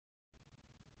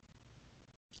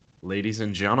Ladies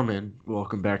and gentlemen,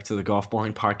 welcome back to the Golf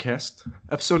Balling Podcast,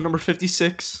 episode number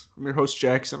 56. I'm your host,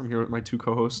 Jackson. I'm here with my two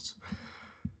co hosts,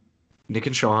 Nick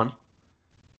and Sean.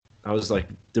 I was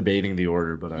debating the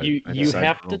order, but I You decided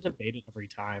have to no. debate it every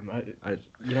time. I,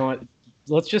 You know what?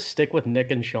 Let's just stick with Nick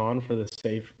and Sean for the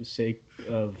sake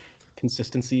of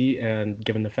consistency and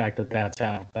given the fact that that's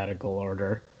alphabetical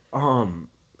order. um,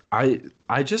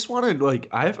 I just wanted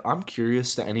I'm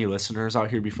curious to any listeners out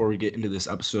here before we get into this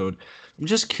episode. I'm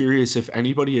just curious if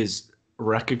anybody has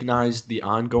recognized the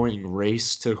ongoing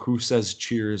race to who says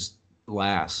cheers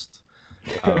last.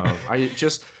 I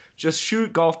just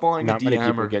shoot golf balling a Not many DM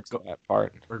people get to that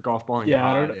part. or golf balling Yeah,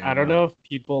 pod. I don't know if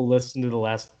people listen to the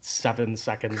last 7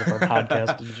 seconds of our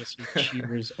podcast and just hear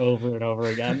cheers over and over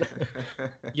again.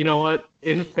 You know what?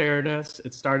 In fairness,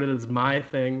 it started as my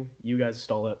thing. You guys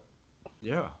stole it.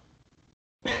 Yeah.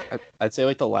 I'd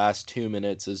say the last 2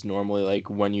 minutes is normally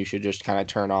when you should just kind of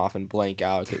turn off and blank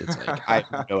out because it's I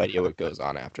have no idea what goes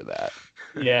on after that.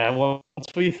 Yeah, well, once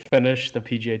we finish the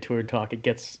PGA Tour talk, it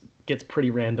gets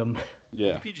pretty random.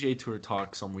 Yeah. PGA Tour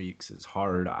talk some weeks is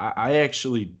hard. I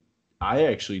actually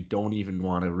don't even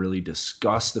want to really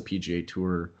discuss the PGA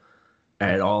Tour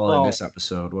at all in this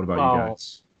episode. What about you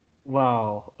guys?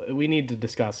 Well, we need to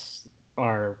discuss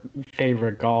our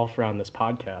favorite golfer on this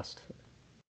podcast,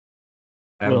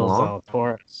 Adam Will Long?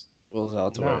 Zalatoris. Will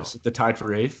Zalatoris. The tied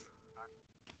for eighth.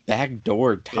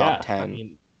 Backdoor top 10. I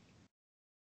mean,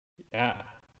 yeah,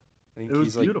 I think It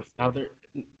was he's beautiful.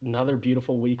 another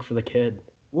beautiful week for the kid.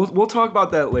 We'll talk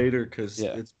about that later because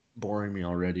Yeah. it's boring me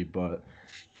already. But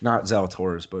not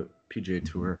Zalatoris, but PGA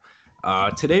Tour.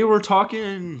 Today we're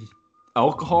talking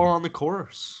alcohol on the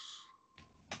course.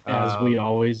 As we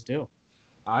always do.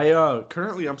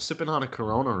 Currently I'm sipping on a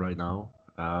Corona right now.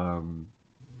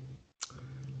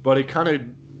 But it kind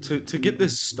of to get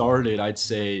this started, I'd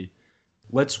say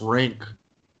let's rank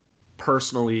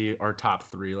personally our top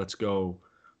three. Let's go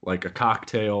like a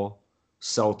cocktail,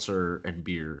 seltzer, and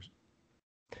beer.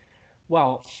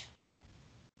 Well,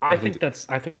 I think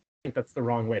think that's the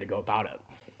wrong way to go about it.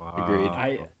 Agreed.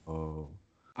 I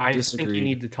think Disagreed. you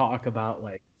need to talk about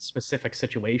specific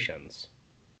situations,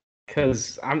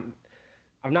 because I'm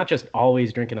not just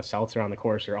always drinking a seltzer on the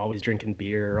course or always drinking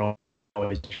beer or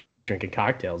always drinking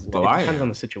cocktails. Well, It depends on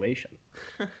the situation.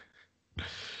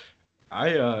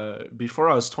 Before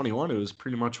I was 21, it was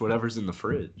pretty much whatever's in the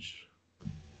fridge.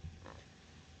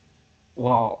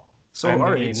 Well, So I all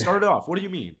right, mean- start off. What do you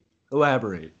mean?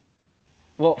 Elaborate.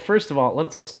 Well, first of all,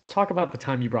 let's talk about the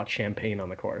time you brought champagne on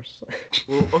the course.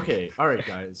 Well, okay, all right,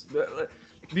 guys.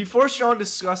 Before Sean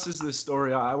discusses this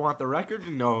story, I want the record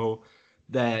to know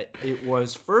that it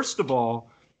was, first of all,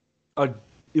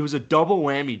 it was a double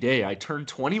whammy day. I turned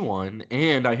 21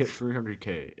 and I hit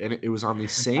 300K, and it was on the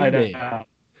same day.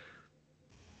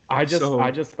 I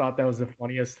So- just thought that was the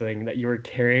funniest thing, that you were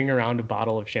carrying around a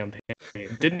bottle of champagne.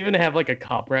 Didn't even have a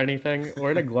cup or anything.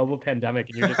 We're in a global pandemic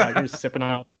and you're just out here sipping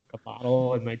out a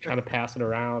bottle and trying to pass it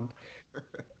around.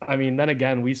 I mean, then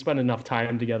again, we spend enough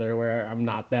time together where I'm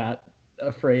not that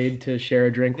afraid to share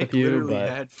a drink Nick with you. literally But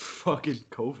had fucking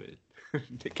COVID.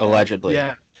 Nick had- Allegedly.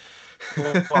 yeah.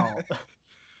 Well,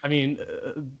 I mean,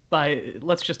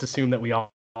 let's just assume that we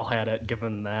all had it,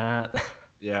 given that.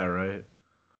 Yeah, right.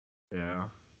 Yeah.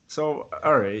 So,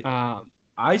 all right.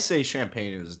 I say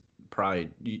champagne is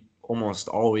probably almost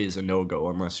always a no-go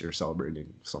unless you're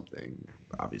celebrating something,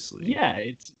 obviously. Yeah,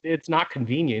 it's not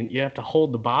convenient. You have to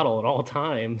hold the bottle at all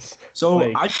times. So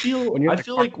Like, I feel when you're in the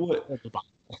car, what hold the bottle.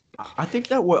 I think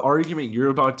that what argument you're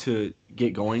about to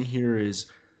get going here is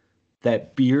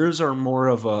that beers are more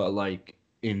of a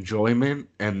enjoyment,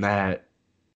 and that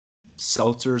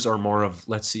seltzers are more of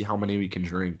let's see how many we can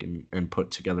drink and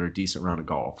put together a decent round of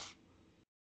golf.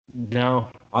 No,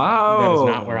 Wow. that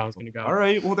is not where I was going to go. All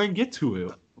right, well then get to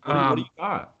it. What do you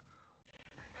got?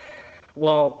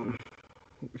 Well,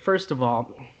 first of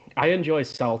all, I enjoy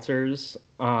seltzers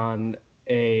on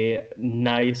a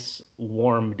nice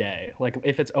warm day. Like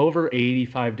if it's over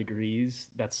 85 degrees,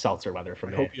 that's seltzer weather for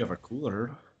I me. hope you have a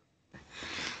cooler.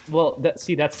 Well, that's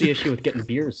the issue with getting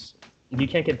beers. You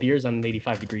can't get beers on an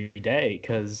 85-degree day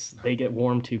because they get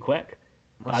warm too quick.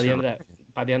 By the end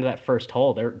of that first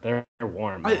hole, they're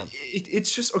warm. Man.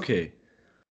 It's just okay.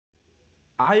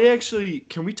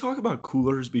 Can we talk about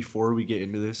coolers before we get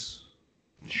into this?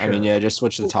 I mean, yeah, just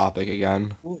switch the topic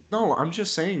again. Well, no, I'm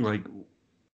just saying,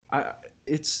 I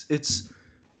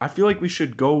feel like we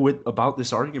should go about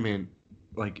this argument,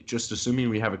 just assuming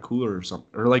we have a cooler or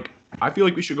something, or I feel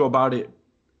like we should go about it,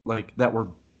 that we're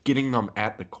getting them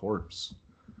at the course.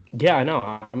 Yeah, I know.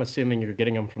 I'm assuming you're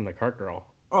getting them from the cart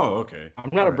girl. Oh, okay. I'm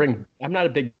not All right. I'm not a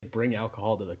big bring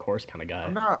alcohol to the course kind of guy.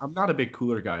 I'm not a big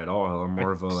cooler guy at all. I'm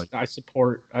more of a like. I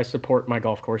support my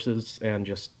golf courses and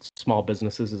just small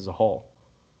businesses as a whole.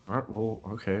 All right, well,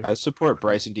 okay. I support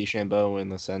Bryson DeChambeau in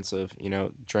the sense of,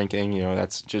 drinking,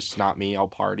 that's just not me. I'll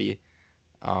party.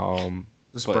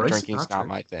 Does But Bryce drinking's not drink?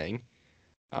 my thing.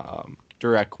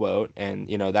 Direct quote. And,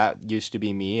 that used to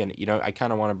be me. And, I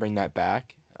kind of want to bring that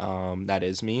back. That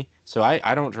is me. So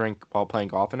I don't drink while playing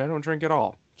golf, and I don't drink at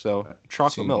all. So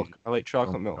chocolate See, milk. I like oh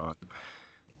chocolate my milk.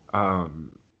 God.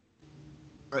 Um.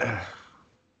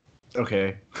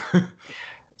 Okay.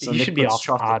 So You Nick should be puts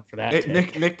off the pod for that.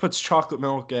 Nick puts chocolate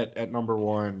milk at number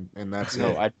one, and that's No,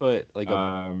 it. I'd put like a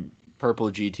Um.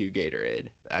 purple G2 Gatorade.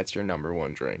 That's your number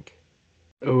one drink.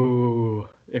 Ooh,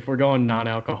 if we're going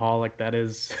non-alcoholic, that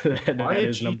is Why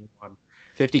a G- number one.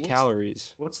 50 What's-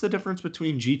 calories. What's the difference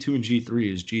between G2 and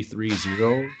G3? Is G3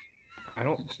 zero? I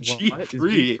don't. What? Is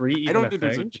G3? G3 I even don't a think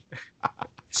there's thing?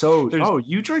 So, There's-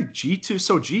 you drink G2.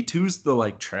 So G2's the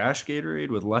like trash Gatorade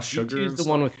with less sugar. G2 is and the stuff?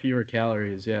 one with fewer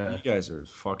calories. Yeah, You guys are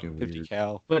fucking 50 weird.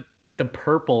 cal. but the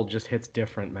purple just hits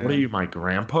different, man. What are you, my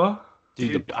grandpa?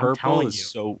 Dude, the I'm purple telling is you.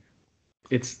 so.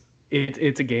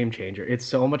 It's a game changer. It's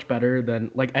so much better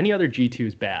than like any other G2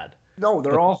 is bad. No,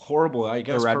 they're all horrible. I The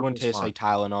guess red one purple's tastes fine. like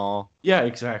Tylenol. Yeah,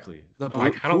 exactly. The Oh, I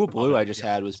blue, kinda cool love blue it, I just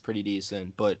yeah. had was pretty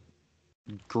decent, but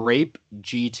grape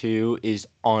G2 is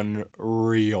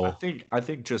unreal. I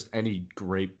think just any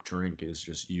grape drink is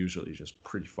just usually just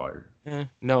pretty fire.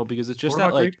 No, because it's just What that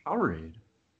about like grape Powerade?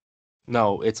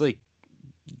 no, it's like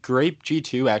grape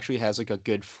G2 actually has like a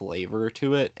good flavor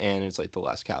to it, and it's like the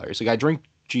less calories. Like I drink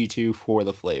G2 for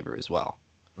the flavor as well.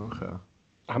 Okay.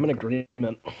 I'm in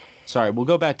agreement. Sorry, we'll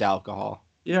go back to alcohol.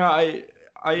 Yeah,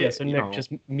 I Yeah, so you Nick, know,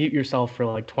 just mute yourself for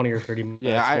like 20 or 30 minutes.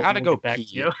 Yeah, I gotta We'll go get back pee.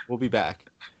 to you. We'll be back.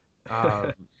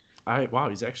 wow,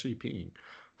 he's actually peeing.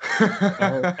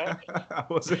 Okay. I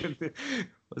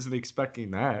wasn't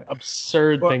expecting that.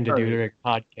 Absurd Well, thing to do alright. during a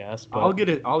podcast. But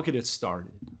I'll get it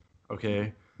started.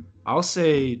 Okay. I'll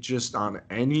say just on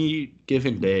any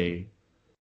given day,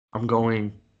 I'm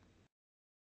going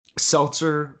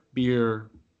seltzer, beer,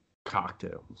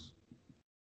 cocktails.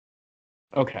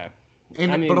 okay.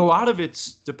 And I mean- but a lot of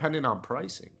it's dependent on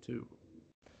pricing too.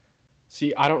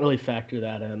 See, I don't really factor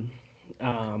that in.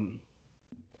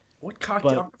 What cocktail?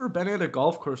 But- I've never been at a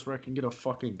golf course where I can get a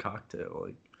fucking cocktail.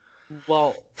 Like,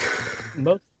 Well,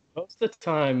 most of the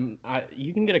time,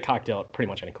 you can get a cocktail at pretty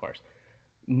much any course.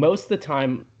 Most of the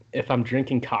time, if I'm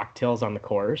drinking cocktails on the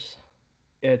course,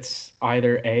 it's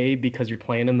either A, because you're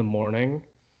playing in the morning,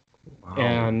 wow.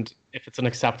 and if it's an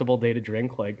acceptable day to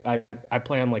drink, like I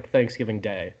play on like Thanksgiving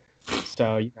Day.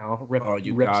 So, rip, Oh,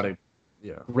 you rip, got some, it.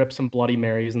 Yeah. rip some Bloody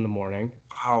Marys in the morning.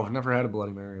 Wow, I've never had a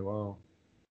Bloody Mary. Wow.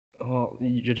 Well,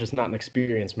 you're just not an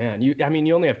experienced man. You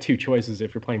only have two choices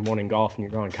if you're playing morning golf and you're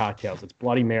going cocktails. It's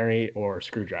Bloody Mary or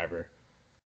screwdriver.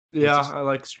 Yeah, just- I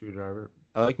like screwdriver.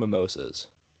 I like mimosas.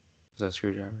 Is that a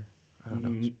screwdriver? I don't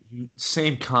know.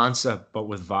 Same concept, but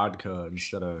with vodka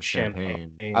instead of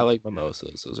champagne. I like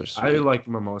mimosas. Those are sweet. I like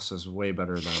mimosas way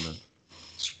better than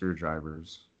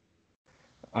screwdrivers.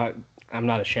 I'm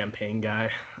not a champagne guy.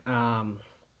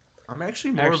 I'm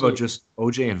actually more of Actually- a just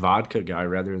OJ and vodka guy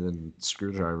rather than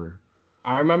screwdriver.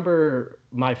 I remember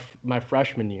my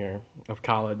freshman year of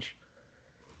college.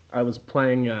 I was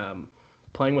playing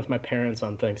with my parents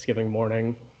on Thanksgiving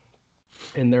morning,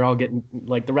 and they're all getting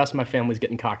like the rest of my family's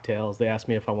getting cocktails. They asked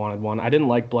me if I wanted one. I didn't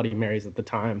like Bloody Marys at the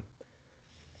time,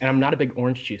 and I'm not a big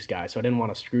orange juice guy, so I didn't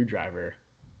want a screwdriver.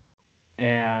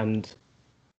 And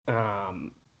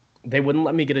they wouldn't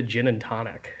let me get a gin and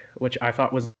tonic, which I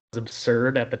thought was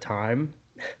absurd at the time.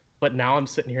 But now I'm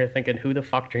sitting here thinking, who the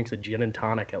fuck drinks a gin and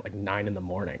tonic at like 9 in the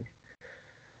morning?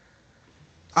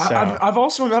 So, I've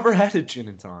also never had a gin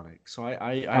and tonic, so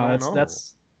I don't know.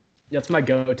 That's my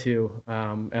go-to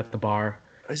at the bar.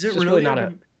 Is it it's just really really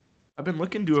not I've been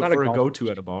looking to it's it not a for a golf go-to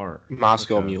at a bar.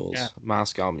 Moscow Okay. mules. Yeah.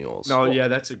 Moscow mules. No, yeah,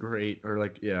 that's a great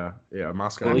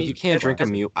Moscow. Well, I mean, you can't drink a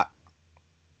mule.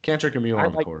 Can't drink a mule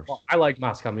on the course. I like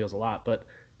Moscow mules a lot, but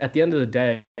at the end of the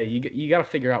day, you got to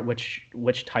figure out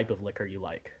which type of liquor you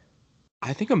like.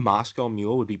 I think a Moscow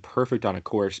Mule would be perfect on a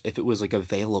course if it was like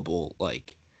available,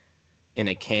 like in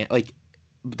a can. Like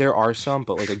there are some,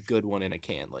 but like a good one in a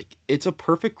can. Like it's a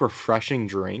perfect, refreshing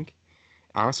drink.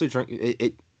 Honestly, drink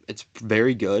it. It's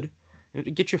very good.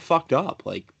 It get you fucked up.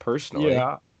 Like personally,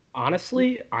 Yeah.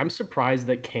 Honestly, I'm surprised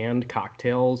that canned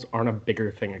cocktails aren't a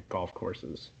bigger thing at golf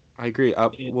courses. I agree.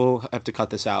 We'll have to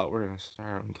cut this out. We're gonna start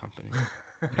our own company.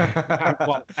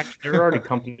 Well, actually, there are already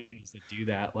companies that do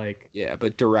that. Like, Yeah,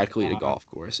 but directly to golf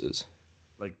courses.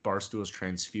 Like Barstool's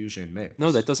transfusion mix.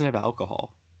 No, that doesn't have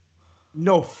alcohol.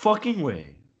 No fucking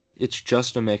way. It's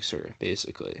just a mixer,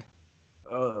 basically.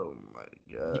 Oh my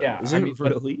god. Yeah, Is I it mean,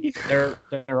 but really? there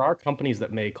are companies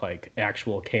that make like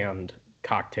actual canned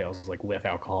cocktails like with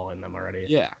alcohol in them already.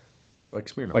 Yeah. Like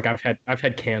Smirnoff. Like I've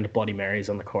had canned Bloody Marys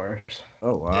on the course.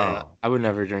 Oh Yeah. wow. I would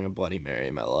never drink a Bloody Mary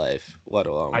in my life, let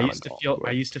alone on a golf I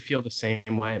course. used to feel the same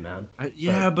way, man.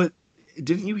 Yeah, but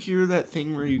didn't you hear that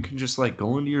thing where you can just like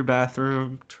go into your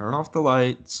bathroom, turn off the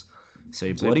lights,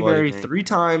 say Bloody Bloody Mary Mary. 3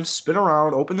 times, spin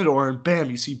around, open the door, and bam,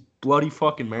 you see Bloody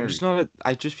fucking I'm Mary. just not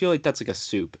I just feel like that's like a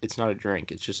soup. It's not a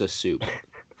drink, it's just a soup.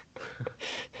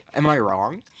 Am I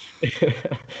wrong?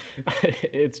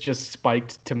 It's just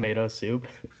spiked tomato soup.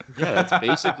 Yeah, that's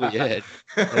basically it.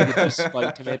 Like it's just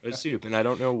spiked tomato soup, and I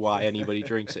don't know why anybody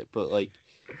drinks it, but like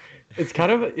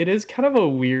It is kind of a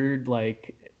weird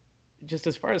like just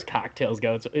as far as cocktails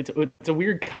go, it's a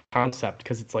weird concept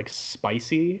because it's like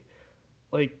spicy.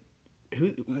 Like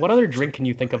what other drink can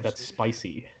you think of that's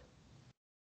spicy?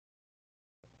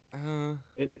 I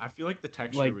feel like the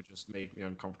texture like- would just make me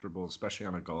uncomfortable, especially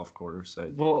on a golf course.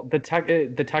 Well, the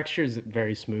texture is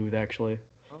very smooth actually.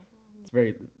 It's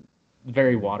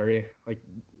very watery. Like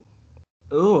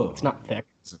Oh, it's not thick.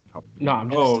 No,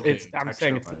 I'm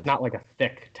saying it's not like a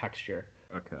thick texture.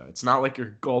 Okay, it's not like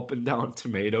you're gulping down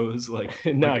tomatoes like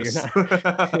No, like you're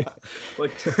not.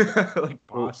 like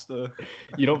pasta.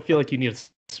 You don't feel like you need a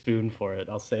spoon for it.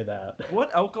 I'll say that.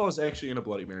 What alcohol is actually in a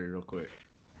Bloody Mary, real quick?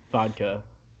 Vodka.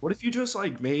 What if you just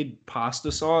like made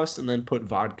pasta sauce and then put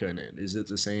vodka in it? Is it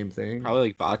the same thing? probably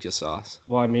like vodka sauce.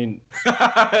 Well, I mean,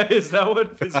 Is that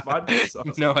what is vodka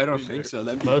sauce? No, I don't think so.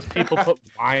 That'd be most people put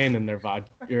wine in their vodka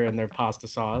or in their pasta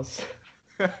sauce.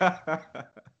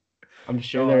 I'm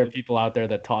sure there are people out there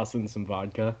that toss in some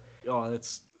vodka. Oh,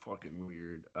 that's fucking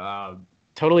weird.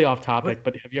 Totally off topic,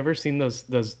 but have you ever seen those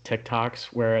TikToks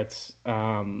where it's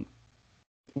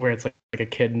like a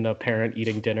kid and a parent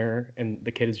eating dinner, and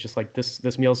the kid is just like,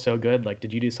 this meal's so good. Like,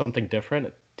 did you do something different?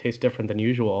 It tastes different than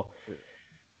usual.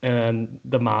 And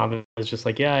the mom is just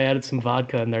like, yeah, I added some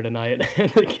vodka in there tonight.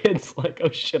 And the kid's like, oh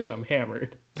shit, I'm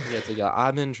hammered. Yeah, it's like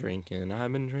I've been drinking.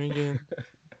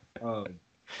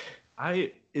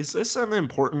 Is this an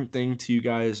important thing to you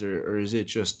guys, or is it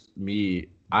just me?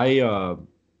 It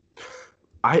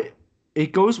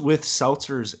goes with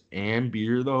seltzers and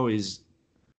beer though. Is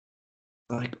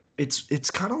like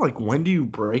it's kind of like, when do you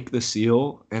break the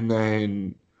seal? And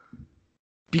then,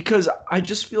 because I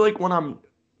just feel like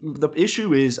the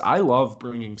issue is I love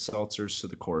bringing seltzers to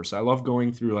the course. I love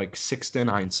going through like 6 to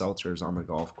 9 seltzers on the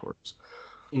golf course.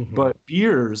 Mhm. But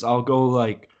beers, I'll go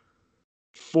like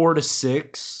 4 to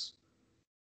 6.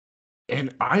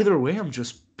 And either way, I'm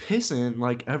just pissing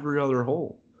like every other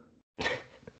hole.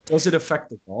 Does it affect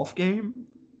the golf game?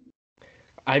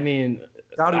 I mean,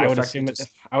 How do you I would affect assume it?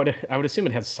 I would assume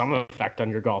it has some effect on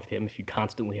your golf game if you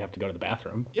constantly have to go to the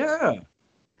bathroom. Yeah,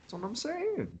 that's what I'm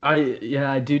saying.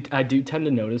 I do tend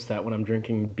to notice that when I'm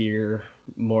drinking beer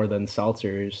more than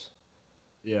seltzers.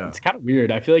 Yeah, It's kind of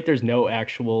weird. I feel like there's no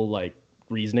actual like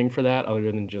reasoning for that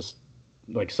other than just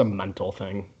like some mental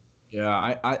thing.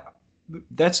 yeah. I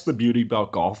that's the beauty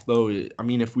about golf, though. I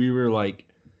mean, if we were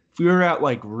at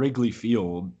like Wrigley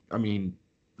Field, I mean,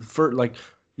 for like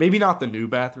maybe not the new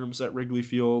bathrooms at Wrigley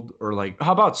Field, or like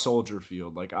how about Soldier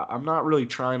Field? Like I'm not really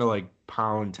trying to like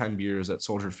pound 10 beers at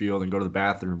Soldier Field and go to the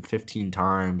bathroom 15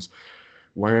 times,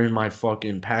 wearing my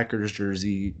fucking Packers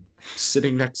jersey,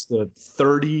 sitting next to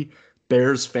 30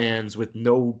 Bears fans with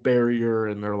no barrier,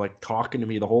 and they're like talking to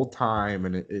me the whole time.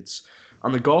 And it's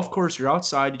on the golf course, you're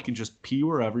outside, you can just pee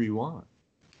wherever you want.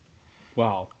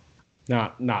 Well,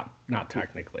 not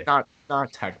technically. Not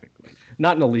technically.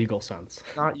 Not in a legal sense.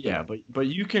 Not yeah, but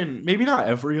you can, maybe not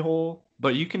every hole,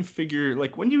 but you can figure,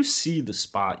 like, when you see the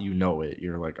spot, you know it.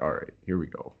 You're like, all right, here we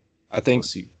go. I think.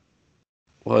 Let's see.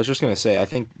 Well, I was just gonna say, I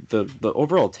think the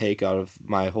overall take out of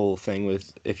my whole thing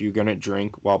with if you're gonna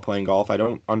drink while playing golf, I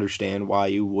don't understand why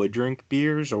you would drink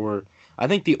beers, or I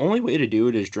think the only way to do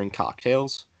it is drink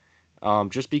cocktails.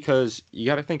 Just because you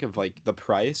got to think of like the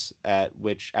price at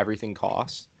which everything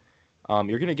costs.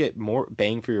 You're gonna get more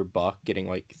bang for your buck getting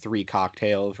like 3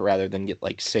 cocktails rather than get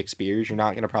like 6 beers. You're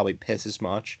not gonna probably piss as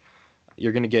much.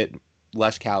 You're gonna get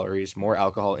less calories, more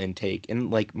alcohol intake, and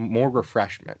like more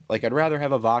refreshment. Like I'd rather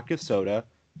have a vodka soda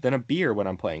than a beer when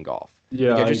I'm playing golf.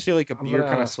 Yeah, Like, I just feel like a I'm beer gonna-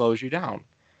 kind of slows you down.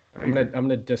 I'm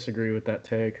gonna disagree with that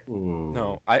take. Ooh.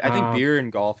 No, I think beer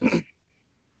and golf is.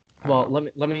 I Well, don't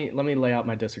know. let me lay out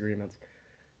my disagreements.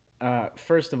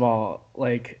 First of all,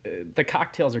 like the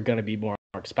cocktails are going to be more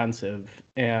expensive,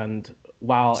 and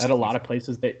while at a lot of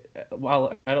places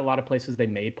they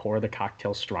may pour the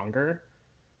cocktail stronger,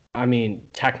 I mean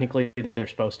technically they're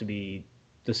supposed to be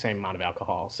the same amount of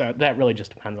alcohol. So that really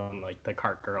just depends on like the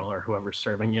cart girl or whoever's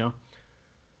serving you.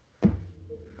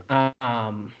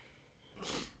 Um,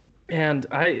 and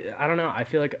I don't know. I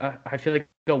feel like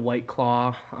a White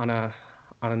Claw on a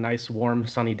nice warm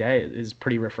sunny day is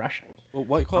pretty refreshing. Well,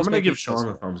 White I'm Claws gonna make give me Sean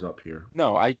feel- a thumbs up here.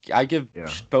 No, I give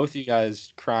Yeah. both you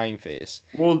guys crying face.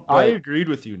 Well, I agreed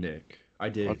with you, Nick. I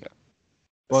did. Okay.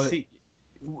 But See,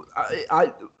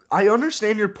 I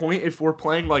understand your point if we're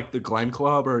playing like the Glen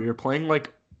Club or you're playing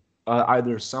like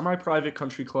either a semi-private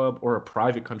country club or a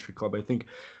private country club. I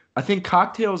think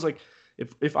cocktails like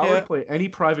if I were Yeah. to play any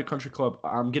private country club,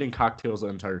 I'm getting cocktails the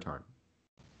entire time,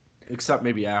 except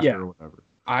maybe after Yeah. or whatever.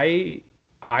 I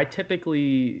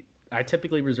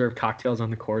typically reserve cocktails on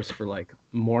the course for like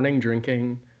morning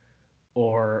drinking,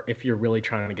 or if you're really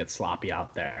trying to get sloppy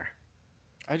out there.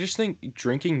 I just think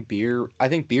drinking beer. I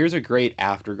think beer's a great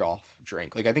after golf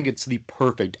drink. Like I think it's the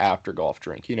perfect after golf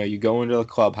drink. You know, you go into the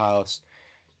clubhouse,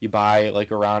 you buy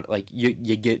like around like you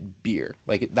get beer.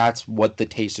 Like that's what the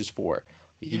taste is for.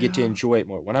 You get to Yeah. enjoy it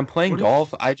more. When I'm playing What if-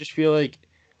 golf, I just feel like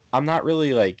I'm not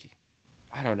really like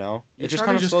I don't know. You're It just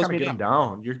trying kind to of slows me get them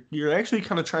down. down. You're actually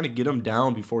kind of trying to get them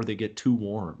down before they get too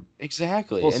warm.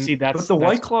 Exactly. Well, And see, But the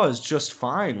White Claw is just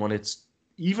fine when it's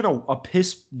even a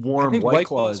piss I warm think White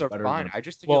Claw Claws is are better fine. than I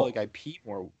just Well- feel like I pee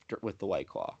more with the White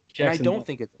Claw. And Jackson, I don't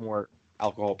think it's more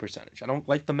alcohol percentage. I don't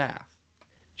like the math.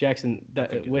 Jackson, think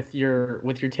that, it with your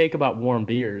take about warm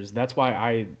beers, that's why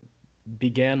I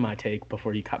began my take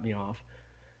before you cut me off.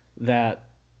 That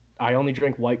I only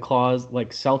drink White Claws,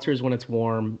 like seltzers when it's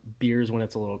warm, beers when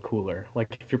it's a little cooler.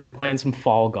 Like if you're playing some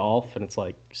fall golf and it's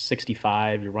like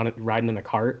 65, you're riding in a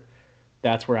cart.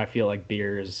 That's where I feel like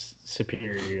beer is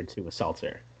superior to a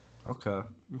seltzer. Okay.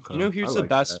 You know, here's the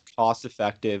best cost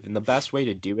effective and the best way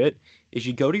to do it is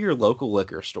you go to your local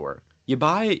liquor store. You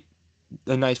buy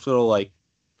a nice little like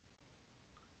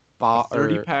A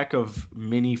 30 pack of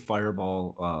mini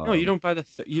Fireball. No, you don't buy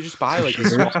you just buy like a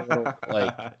small little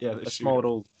like yeah, a small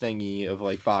little thingy of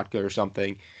like vodka or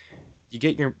something.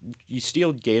 You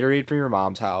steal Gatorade from your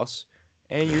mom's house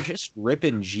and you're just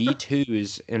ripping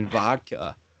G2s and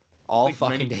vodka all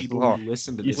fucking day people long. who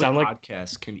listen to You this sound like-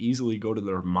 podcast can easily go to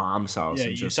their mom's house Yeah,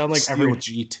 and you just sound like steal every-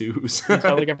 G2s. You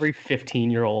sound like every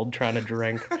 15-year-old trying to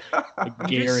drink like I'm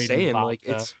Gatorade just and saying,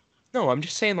 vodka. like I'm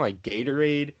just saying like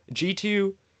Gatorade,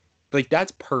 G2, like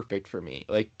that's perfect for me.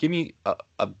 Like give me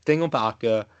a thing of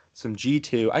vodka, some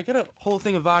G2. I got a whole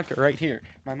thing of vodka right here.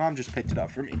 My mom just picked it up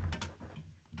for me.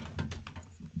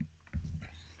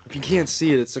 If you can't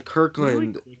see it, it's a Really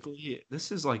Kirkland. quickly,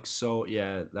 this is like so.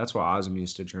 Yeah, that's what Ozzy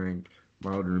used to drink.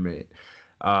 My old roommate.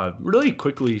 Really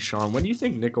quickly, Sean, when do you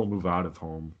think Nick will move out of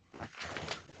home?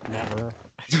 Never.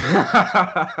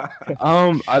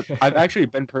 I've actually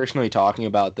been personally talking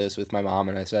about this with my mom,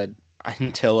 and I said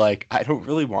until like I don't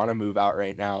really want to move out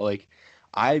right now. Like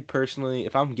I personally,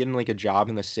 if I'm getting like a job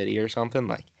in the city or something,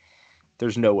 like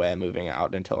there's no way I'm moving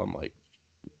out until I'm like,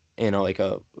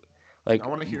 like I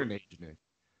want to hear an age, Nick.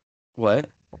 what? I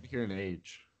want to hear an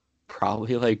age.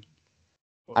 Probably like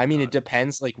I mean, it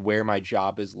depends like where my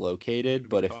job is located,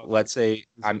 but if let's say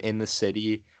I'm in the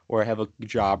city or I have a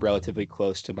job relatively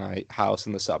close to my house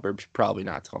in the suburbs, probably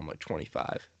not till I'm like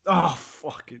 25. Oh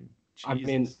fucking. I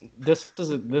mean, this is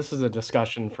a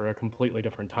discussion for a completely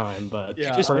different time, but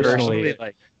Yeah, Just personally,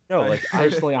 like no, like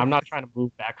personally, I'm not trying to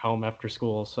move back home after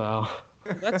school, so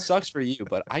that sucks for you,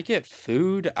 but I get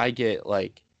food, I get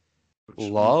like Which we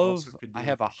love, also could I do.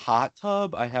 have a hot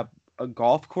tub, I have a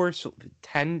golf course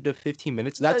 10 to 15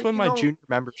 minutes. That's when you my know, junior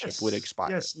membership Yes, would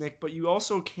expire. Yes, Nick, but you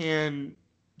also can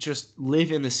just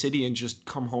live in the city and just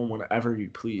come home whenever you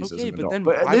please as Okay, an but adult. then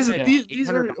But why these, pay these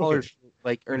are $800 okay.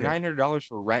 like or Okay. $900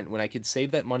 for rent when I could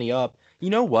save that money up. You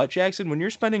know what, Jackson? When you're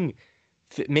spending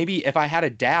maybe if I had a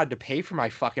dad to pay for my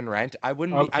fucking rent, I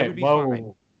wouldn't be I okay. would be fine.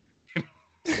 Whoa.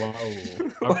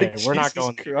 Like, Okay, we're not Jesus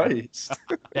going Christ.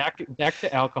 back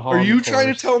to alcohol. Are on the you trying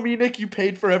to course. tell me, Nick, you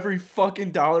paid for every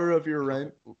fucking dollar of your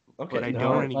rent? Okay, But I no,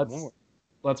 don't let's- anymore.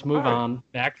 Let's move All right. on.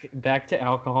 Back to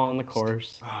alcohol on the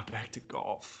course. Back to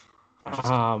golf.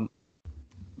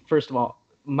 First of all,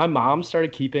 my mom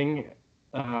started keeping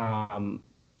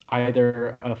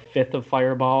either a fifth of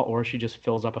Fireball or she just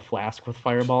fills up a flask with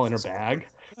Fireball in her bag.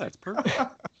 Yeah, that's perfect.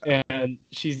 And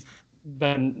she's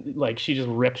been like, she just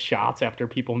rips shots after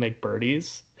people make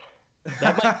birdies.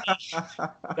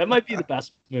 That might be the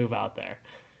best move out there.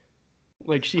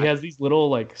 Like she has these little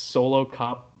like solo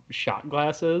cup shot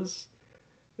glasses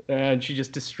and she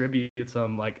just distributes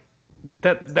them like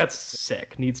that's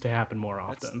sick. Needs to happen more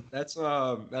often. That's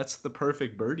the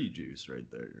perfect birdie juice right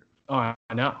there. Oh,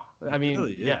 I know. I mean,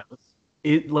 really is. yeah.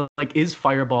 It like is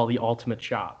Fireball the ultimate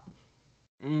shot?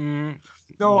 Mm,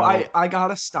 No, I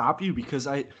gotta stop you because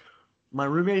my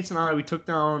roommates and I we took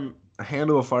down a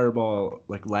handle of Fireball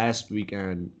like last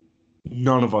weekend.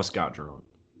 None of us got drunk.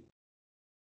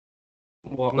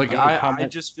 Well, Like I I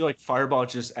comment. just feel like Fireball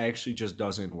just actually just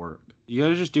doesn't work. you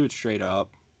gotta just do it straight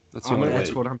up. That's the I'm only gonna- That's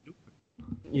way. what I'm doing.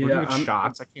 We're Yeah, doing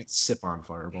shots. I can't sip on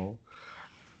Fireball.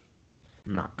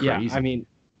 I'm not yeah. crazy. I mean,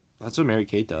 That's what Mary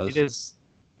Kate does. it is.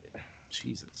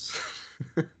 Jesus.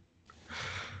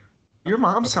 Your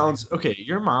mom Okay. sounds okay.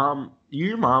 Your mom,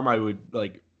 I would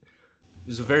like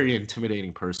is a very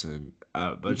intimidating person.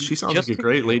 But she sounds Just like a to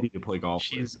great you, lady to play golf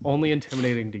with. she's only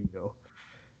intimidating to you.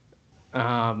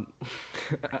 Um,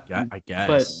 Yeah, I but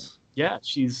guess. yeah,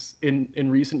 she's in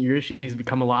recent years she's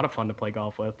become a lot of fun to play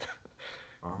golf with.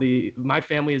 Oh. My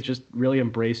family has just really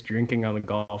embraced drinking on the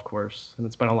golf course, and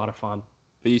it's been a lot of fun.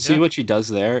 But you see Yeah. what she does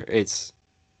there? It's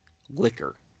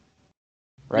liquor,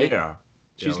 right? Yeah.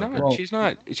 She's Yeah, like not. Well, She's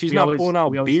not. She's we not always- pulling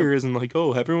out we always have- beers and like,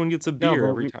 oh, everyone gets a No, beer but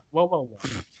every time.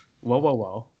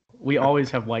 whoa. We always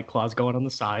have White Claws going on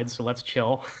the side, so let's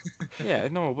chill. Yeah,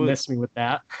 no, but Miss me with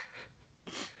that.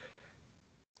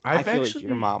 I I've feel actually, like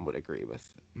your mom would agree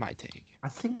with my take. I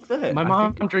think that My I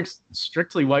mom think drinks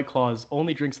strictly White Claws,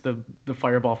 only drinks the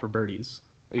Fireball for birdies.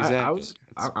 Exactly.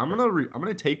 I'm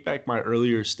gonna take back my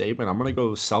earlier statement. I'm gonna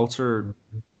go seltzer,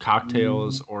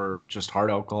 cocktails, or just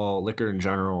hard alcohol, liquor in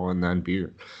general, and then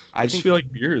beer. I just think feel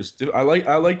like beers. Dude,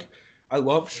 I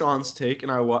love Sean's take,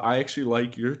 and I actually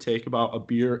like your take about a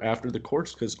beer after the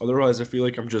course because otherwise I feel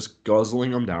like I'm just guzzling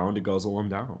them down to guzzle them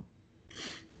down.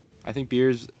 I think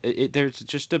beers. There's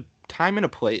just a time and a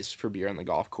place for beer on the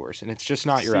golf course, and it's just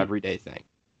not your See- everyday thing.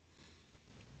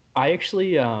 I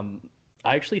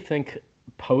actually think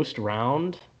post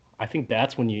round, I think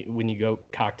that's when you go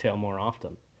cocktail more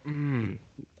often. Mm.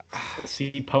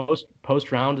 See,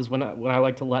 post round is when I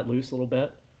like to let loose a little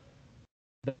bit.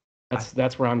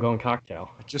 That's where I'm going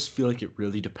cocktail. I just feel like it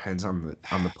really depends on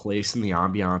the place and the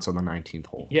ambiance on the 19th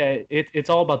hole. Yeah, it's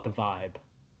all about the vibe.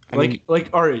 I mean,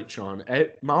 All right, Sean,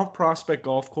 at Mount Prospect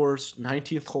Golf Course,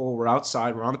 19th hole, we're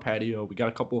outside, we're on the patio, we got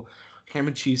a couple ham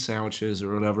and cheese sandwiches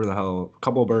or whatever the hell, a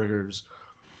couple of burgers.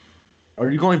 Are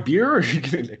you going beer or are you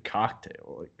getting a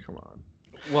cocktail? Like, come on.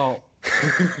 Well,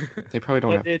 they probably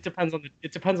don't have. it depends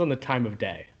on the time of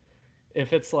day.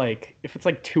 If it's like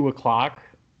 2 o'clock,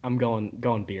 I'm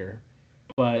going beer.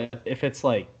 But if it's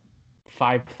like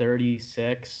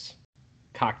 5:36,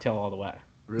 cocktail all the way.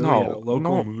 Really? No, At a local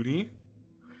no. Mooney?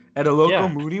 At a local Yeah.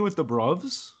 Mooney with the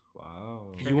bruvs?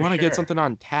 Wow. You want to get sure. something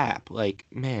on tap, like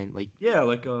man, like Yeah,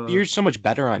 like a beer's so much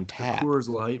better on tap. Coors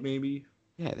Light, maybe.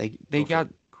 Yeah, they Go for got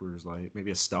Coors Light,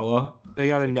 maybe a Stella. they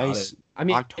got a Got nice. it. I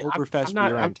mean, Oktoberfest I'm not,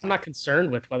 beer on I'm tap. not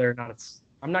concerned with whether or not it's.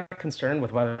 I'm not concerned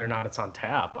with whether or not it's on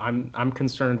tap. I'm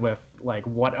concerned with like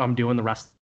what I'm doing the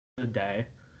rest of the day.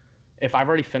 If I've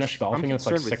already finished golfing and it's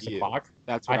like concerned with 6 you. o'clock,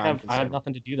 That's I what I'm have concerned with.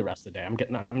 nothing to do the rest of the day.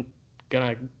 I'm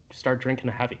gonna start drinking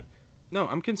heavy. No,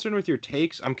 I'm concerned with your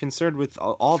takes. I'm concerned with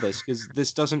all this because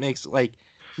this doesn't make like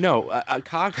no a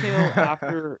cocktail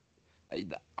after.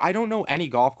 I don't know any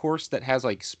golf course that has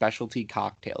like specialty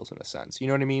cocktails in a sense. You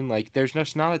know what I mean? Like there's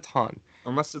just not a ton.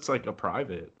 Unless it's like a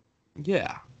private.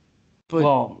 Yeah, but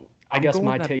Well, I I'm guess going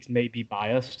my that- takes may be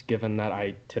biased given that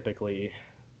I typically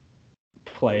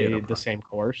play Yeah, the same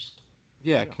course.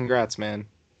 yeah, congrats, man.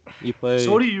 You play.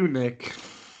 So do you, Nick.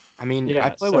 I mean, Yeah, I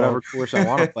play so- whatever course I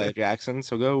want to play, Jackson.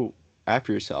 So go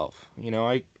after yourself. You know,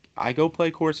 I go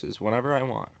play courses whenever I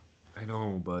want. I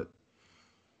know, but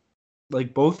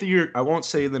like both of your, I won't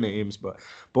say the names, but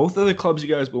both of the clubs you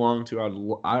guys belong to,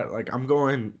 I'm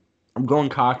going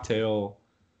cocktail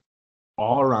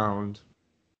all around,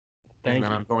 Thank and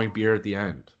then you. I'm going beer at the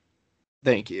end.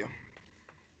 Thank you.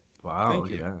 Wow, Thank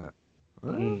you. yeah.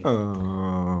 Mm.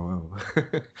 Oh.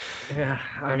 Yeah,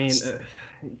 I mean,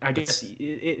 I guess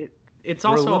it's We're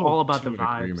a also little all about the too in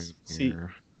agreement vibes. See,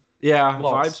 here. Yeah,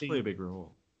 Well, vibes see- play a big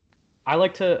role. I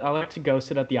like to go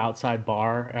sit at the outside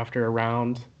bar after a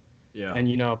round, Yeah, and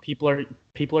you know, people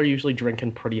are usually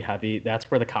drinking pretty heavy. That's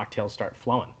where the cocktails start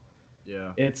flowing.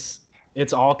 yeah.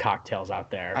 It's all cocktails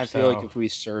out there. I feel like if we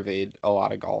surveyed a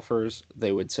lot of golfers,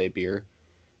 they would say beer.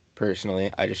 Personally,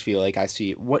 I just feel like I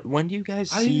see when do you guys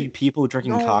see people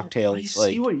drinking No, cocktails? I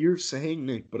Like see what you're saying,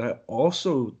 Nick, but I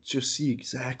also just see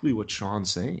exactly what Sean's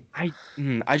saying. I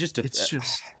just It's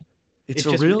just, it's it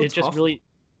a just real it just tough really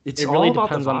It's it all really about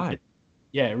the depends vibe. on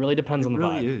yeah, it really depends on It the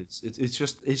really vibe. is. It's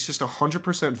just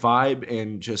 100% vibe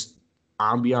and just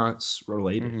ambiance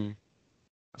related. Mhm.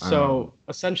 So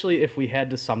essentially, if we had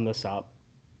to sum this up,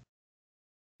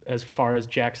 as far as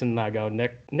Jackson and I go,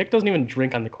 Nick doesn't even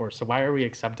drink on the course, so why are we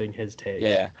accepting his take?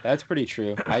 Yeah, that's pretty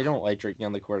true. I don't like drinking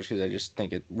on the course because I just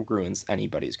think it ruins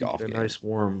anybody's golf A game. nice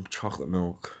warm chocolate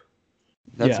milk.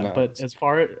 That's yeah, nuts. but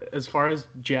as far as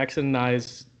Jackson and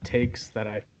I's takes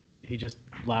he just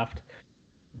left,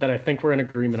 that I think we're in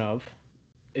agreement of.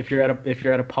 If you're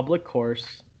at a public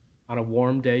course on a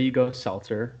warm day, you go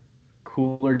seltzer.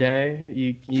 Cooler day,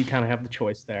 you kind of have the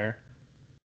choice there.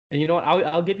 And you know what?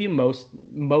 I'll give you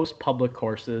most public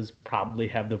courses probably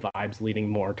have the vibes leaning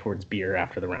more towards beer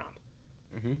after the round.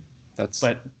 hmm That's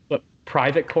But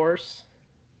private course,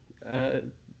 a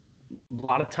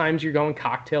lot of times you're going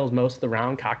cocktails most of the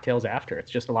round, cocktails after. It's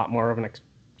just a lot more of an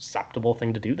acceptable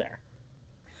thing to do there.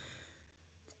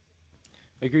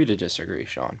 agree to disagree,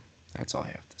 Sean. That's all I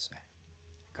have to say.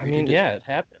 I mean, yeah, it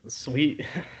happens. We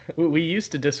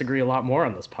used to disagree a lot more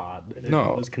on this pod. It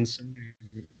was concerning.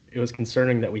 It was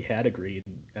concerning that we had agreed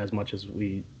as much as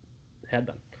we had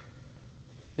been.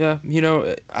 Yeah,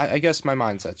 I guess my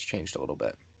mindset's changed a little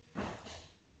bit.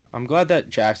 I'm glad that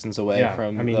Jackson's away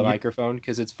from the microphone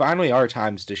because it's finally our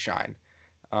times to shine.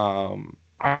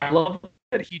 I love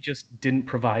that he just didn't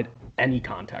provide any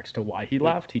context to why he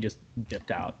left. He just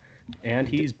dipped out, and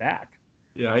he's back.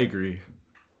 Yeah, I agree.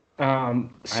 So I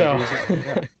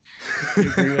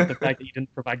agree with the fact that you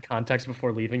didn't provide context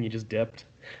before leaving. You just dipped.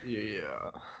 Yeah.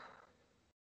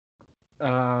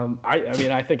 I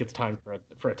mean, I think it's time for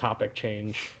a topic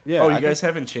change. Yeah. Oh, you guys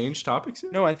haven't changed topics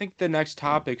yet? No, I think the next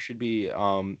topic should be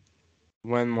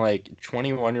when like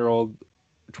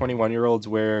 21-year-olds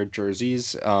wear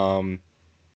jerseys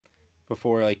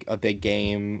before like a big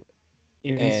game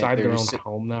inside their own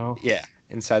home now. Yeah,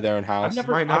 inside their own house.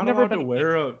 Am I not allowed to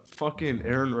wear a fucking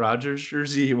Aaron Rodgers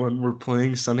jersey when we're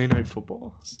playing Sunday Night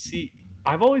Football? See,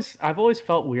 I've always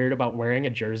felt weird about wearing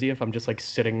a jersey if I'm just like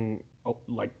sitting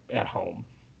like at home.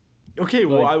 Okay,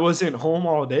 well, I wasn't home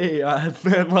all day. I've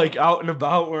been like out and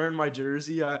about wearing my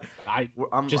jersey. I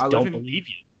don't believe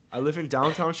you. I live in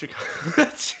downtown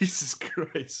Chicago. Jesus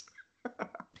Christ.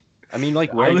 I mean,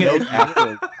 like wearing it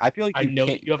after. I feel like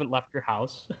you haven't left your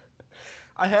house.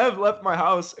 I have left my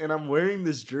house and I'm wearing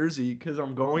this jersey because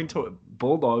I'm going to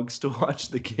Bulldogs to watch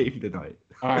the game tonight.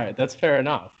 All right, that's fair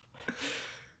enough.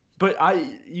 But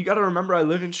you got to remember, I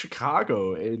live in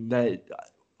Chicago, and that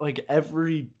like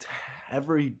every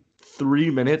 3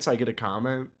 minutes I get a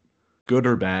comment, good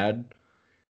or bad,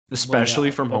 especially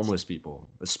from homeless people.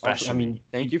 Especially, I mean,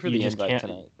 thank you for the invite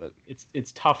tonight, but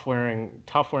it's tough wearing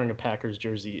a Packers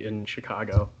jersey in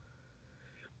Chicago.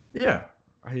 Yeah,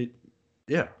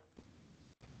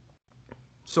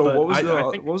 So but what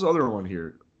was the other one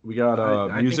here? We got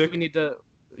music. I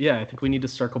think we need to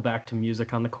circle back to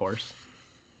music on the course.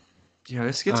 Yeah,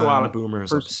 this gets a lot of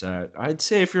boomers upset. I'd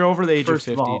say if you're over the age of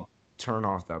 50, turn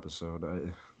off the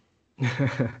episode.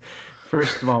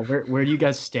 First of all, where do you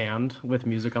guys stand with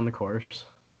music on the course?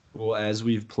 Well, as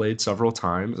we've played several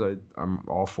times, I'm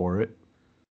all for it.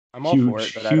 I'm all for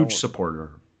it, but huge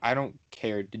supporter. I don't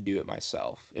care to do it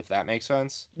myself, if that makes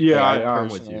sense. Yeah, I'm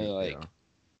with you.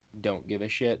 Don't give a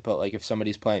shit, but like if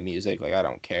somebody's playing music, like I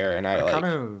don't care, and I kind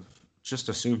of just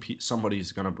assume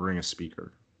somebody's gonna bring a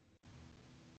speaker.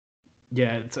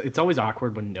 Yeah, it's always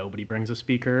awkward when nobody brings a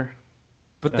speaker.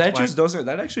 But that actually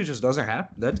just doesn't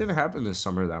happen. That didn't happen this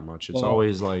summer that much. It's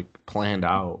always like planned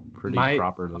out pretty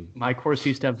properly. My course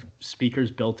used to have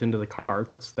speakers built into the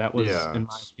carts. That was, in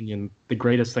my opinion, the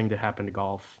greatest thing to happen to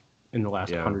golf in the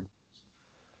last 100 years.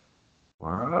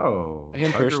 Wow.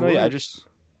 Again, personally, I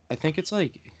think it's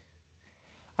like,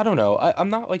 I don't know. I'm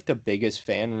not like the biggest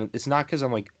fan, and it's not because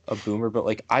I'm like a boomer, but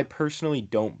like I personally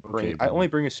don't bring. I only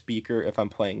bring a speaker if I'm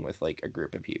playing with like a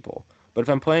group of people. But if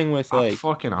I'm playing with like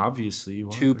fucking obviously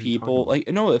two people, like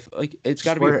no, if like it's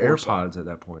got to be AirPods at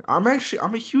that point. I'm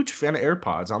a huge fan of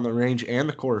AirPods on the range and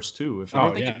the course too. I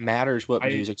don't think it matters what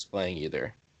music's playing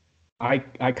either. I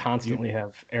constantly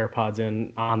have AirPods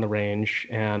in on the range,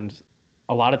 and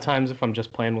a lot of times if I'm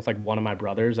just playing with like one of my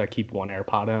brothers, I keep one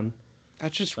AirPod in.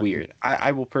 That's just weird.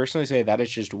 I will personally say that is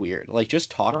just weird. Like,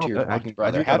 just talk to your fucking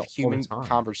brother. Have human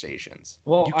conversations.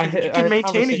 Well, you can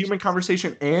maintain a human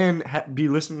conversation and be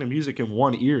listening to music in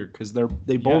one ear because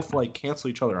they both like cancel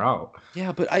each other out.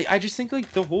 Yeah, but I just think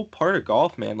like the whole part of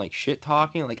golf, man, like shit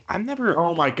talking. Like I've never.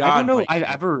 Oh my god! I don't know. I've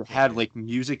ever had like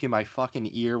music in my fucking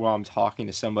ear while I'm talking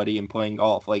to somebody and playing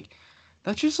golf. Like.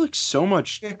 That's just like so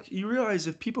much. You realize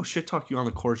if people shit talk you on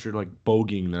the course, you're like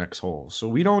bogeying the next hole. So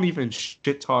we don't even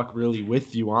shit talk really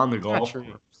with you on the golf course.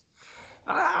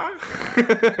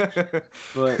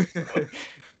 But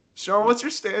Sean, what's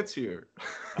your stance here?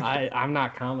 I'm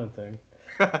not commenting.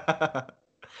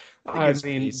 I his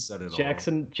mean, face said it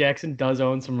Jackson does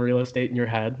own some real estate in your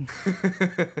head.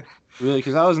 all. Really,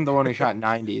 because I wasn't the one who shot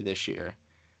 90 this year.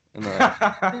 In the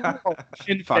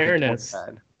In fucking fairness,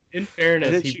 2010. in I fairness,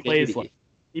 did he shoot plays 80.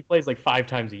 he plays like 5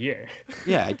 times a year.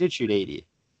 Yeah, I did shoot 80,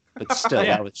 but still,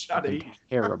 Yeah, that was shot fucking 80.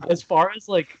 terrible. As far as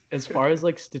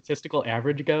like statistical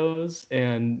average goes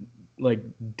and like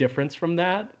difference from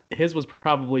that, his was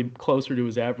probably closer to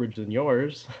his average than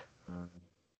yours.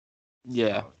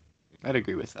 Yeah, I'd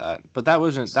agree with that. But that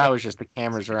was just the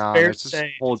cameras are on. It's just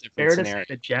a whole different fair to scenario. say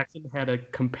that Jackson had a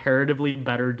comparatively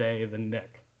better day than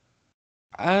Nick.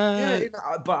 Yeah,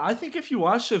 but I think if you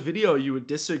watch the video, you would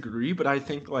disagree. But I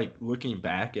think, like, looking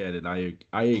back at it,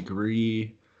 I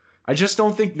agree. I just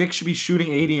don't think Nick should be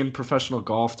shooting 80 in professional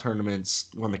golf tournaments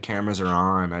when the cameras are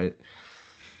on.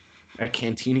 At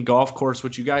Cantini Golf Course,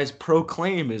 which you guys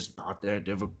proclaim is not that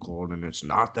difficult and it's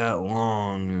not that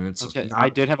long and it's Okay, not I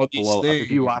did have all a these blow up. If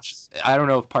you watch, things. I don't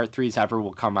know if part 3's ever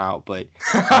will come out, but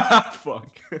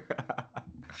Fuck.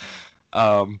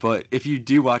 but if you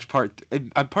do watch part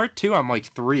 2, I'm like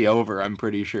 3 over. I'm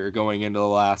pretty sure going into the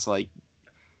last like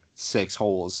 6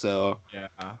 holes. So Yeah.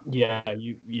 Yeah,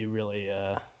 you really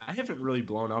I haven't really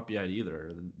blown up yet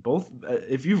either. Both,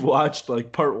 if you've watched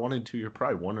like part 1 and 2, you're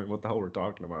probably wondering what the hell we're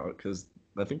talking about because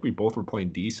I think we both were playing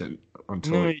decent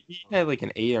until. no, you had like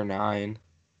an 8 or 9.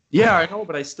 Yeah, I know,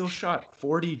 but I still shot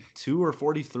 42 or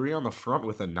 43 on the front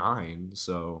with a 9.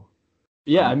 So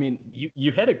yeah. I mean,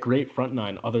 you had a great front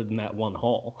nine other than that one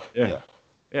hole. yeah,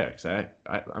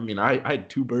 exactly. I mean, I had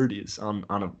 2 birdies on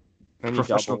a And you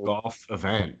professional doubled. golf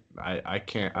event. I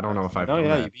can't. I don't know if I've Oh done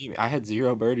yeah, that. you beat me. I had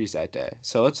 0 birdies that day.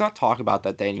 So let's not talk about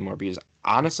that day anymore because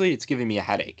honestly, it's giving me a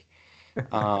headache.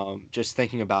 Just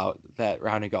thinking about that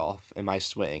round of golf and my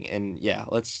swing. And yeah,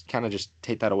 let's kind of just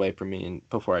take that away from me and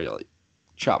before I like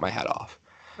chop my head off.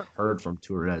 Heard from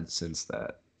 2 Reds since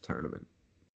that tournament.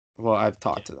 Well, I've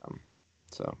talked to them.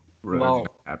 So Really Well-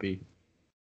 happy.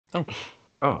 No.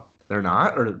 Oh, they're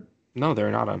not, or no,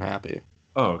 they're not unhappy.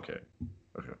 oh, okay.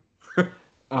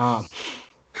 Um,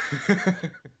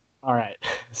 all right.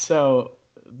 So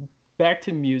back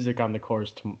to music on the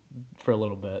course for a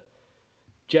little bit.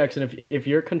 Jackson, if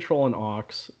you're controlling aux,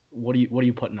 what are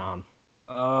you putting on?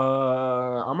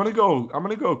 I'm gonna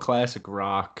go classic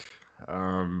rock.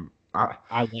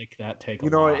 I like that take. You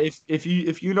know,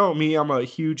 if you know me, I'm a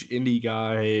huge indie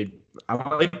guy.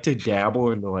 I like to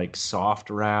dabble into like soft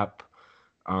rap.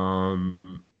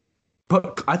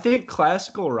 But I think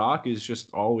classical rock is just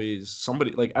always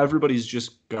somebody like everybody's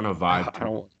just gonna vibe I to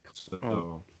don't. it.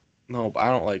 So No, I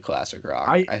don't like classic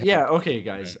rock. yeah, okay,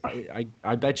 guys.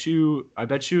 I bet you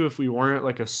if we weren't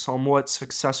like a somewhat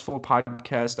successful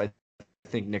podcast, I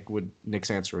think Nick's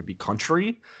answer would be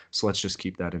country. So let's just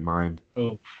keep that in mind.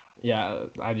 Oh, yeah.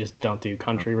 I just don't do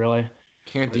country really.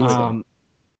 Can't do it. Um,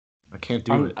 I can't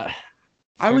do it.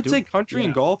 I would do say it. country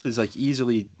and Yeah. golf is like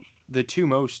easily the 2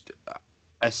 most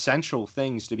essential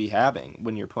things to be having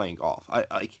when you're playing golf.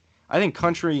 I think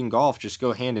country and golf just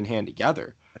go hand in hand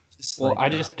together. well, I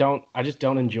just don't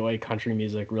enjoy country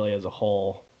music really as a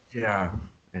whole. yeah.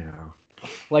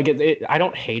 Like I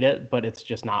don't hate it, but it's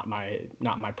just not my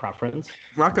preference.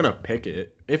 I'm not gonna pick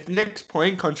it. If Nick's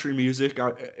playing country music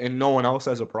and no one else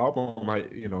has a problem,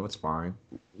 it's fine.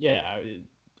 Yeah,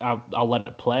 I'll let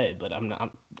it play, but I'm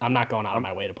not going out of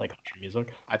my way to play country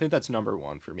music. I think that's number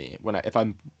 1 for me if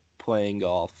I'm playing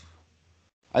golf.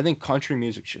 I think country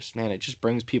music it just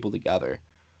brings people together.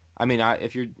 I mean,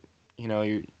 if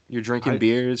you're drinking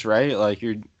beers, right? Like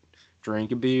you're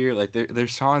drinking beer, like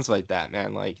there's songs like that,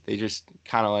 man. Like they just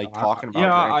kind of like talking about.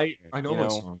 Yeah, drinking, I know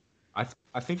what song.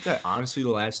 I think that honestly, the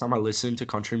last time I listened to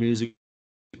country music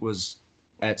was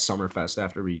at Summerfest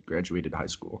after we graduated high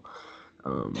school.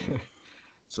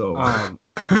 So I'm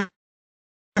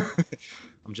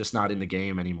just not in the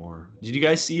game anymore. Did you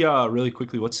guys see really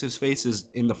quickly what's his face is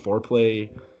in the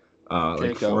foreplay?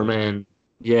 Like Foreman.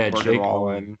 Yeah, Jake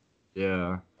Owen.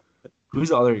 Yeah. Who's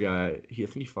the other guy? I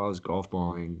think he follows golf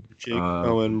balling. Jake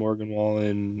Owen, Morgan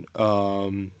Wallen.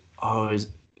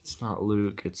 It's not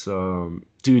Luke. It's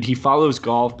dude. He follows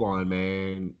golf balling,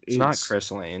 man. It's not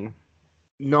Chris Lane.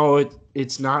 No,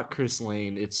 it's not Chris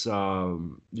Lane. It's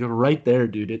you're right there,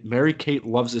 dude. Mary Kate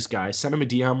loves this guy. I sent him a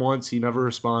DM once. He never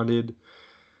responded.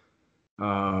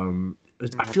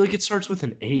 I feel like it starts with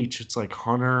an H. It's like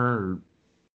Hunter. Or...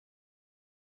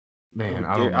 Man,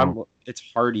 I don't know. It's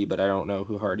Hardy, but I don't know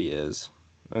who Hardy is.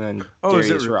 And then Is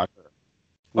Darius it Rucker,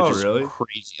 which is really?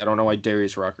 crazy. I don't know why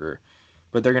Darius Rucker,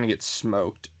 but they're gonna get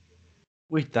smoked.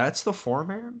 Wait, that's the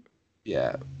foreman?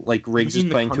 Yeah, like Riggs is mean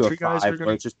the playing to a country guys 5, are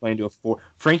gonna- Riggs is playing to a 4.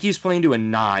 Frankie's playing to a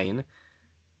 9.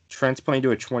 Trent's playing to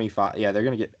a 25. Yeah, they're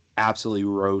gonna get absolutely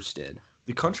roasted.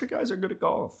 The country guys are good at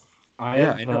golf.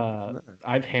 Yeah, I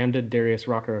I've handed Darius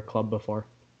Rucker a club before.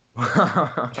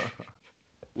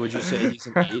 Would you say he's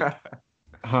an 8?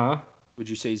 Huh? Would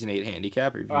you say he's an 8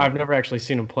 handicap? Or I've never actually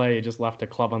seen him play. He just left a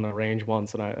club on the range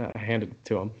once, and I handed it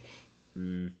to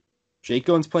him. Jake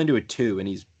Owen's playing to a 2, and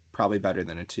he's probably better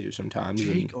than a 2 sometimes.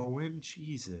 Jake Owen,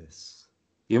 Jesus.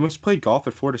 He almost played golf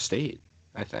at Florida State,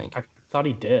 I think. I thought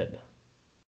he did.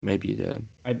 Maybe he did.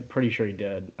 I'm pretty sure he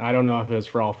did. I don't know if it was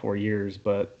for all 4 years,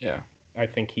 but Yeah. I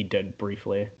think he did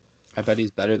briefly. I bet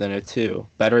he's better than a 2.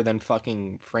 Better than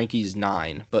fucking Frankie's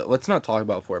 9. But let's not talk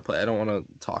about foreplay. I don't want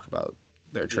to talk about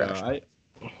their trash.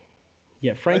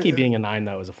 Yeah, Frankie being a 9,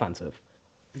 though, is offensive.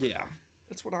 Yeah.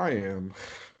 That's what I am.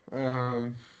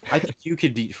 I think you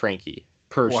could beat Frankie,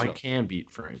 personally. Well, I can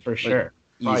beat Frank. For sure.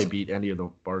 Probably beat any of the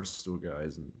Barstool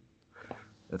guys, and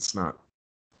that's not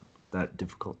that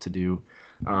difficult to do.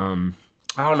 I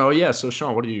don't know. Yeah, so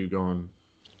Sean, what are you going?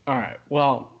 All right.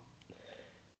 Well,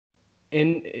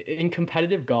 in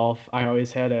competitive golf, I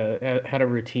always had a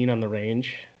routine on the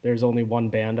range. There's only one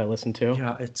band I listen to.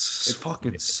 Yeah, it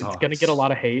fucking sucks. It's gonna get a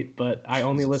lot of hate, but I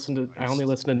only listen to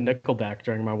Nickelback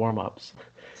during my warm-ups.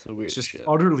 So weird. It's just shit.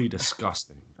 utterly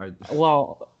disgusting.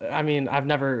 Well, I mean, I've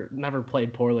never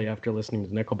played poorly after listening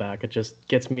to Nickelback. It just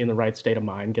gets me in the right state of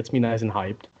mind, gets me nice and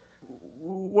hyped.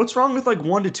 What's wrong with like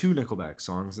 1 to 2 Nickelback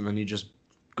songs, and then you just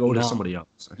go to somebody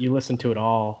else? You listen to it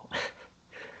all.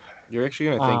 You're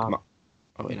actually gonna think.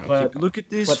 Oh, wait, no, but Look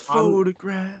at this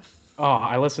photograph.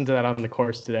 I listened to that on the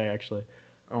course today, actually.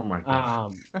 Oh my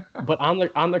god. But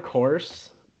on the course,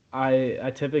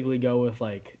 I typically go with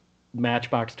like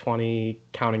Matchbox 20,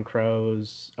 Counting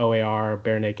Crows, OAR,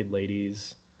 Bare Naked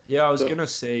Ladies. Yeah, I was gonna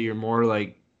say you're more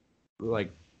like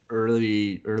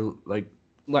early like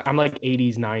I'm like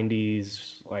 80s,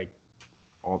 90s, like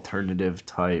alternative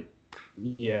type.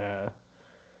 Yeah.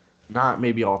 Not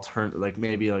maybe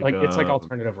maybe it's like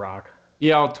alternative rock.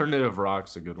 Yeah, alternative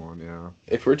rock's a good one. Yeah.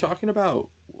 If we're talking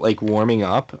about like warming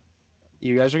up,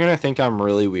 you guys are gonna think I'm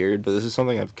really weird, but this is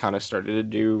something I've kind of started to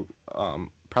do.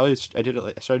 Probably I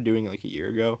started doing like a year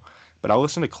ago, but I'll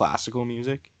listen to classical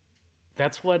music.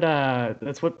 That's what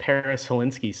Paris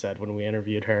Holinsky said when we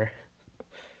interviewed her.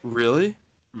 Really?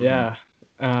 Yeah.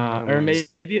 Or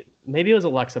maybe it was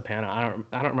Alexa Pana.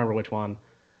 I don't remember which one,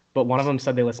 but one of them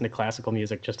said they listen to classical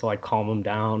music just to like calm them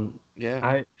down.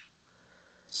 Yeah.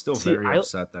 Still very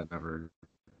upset that never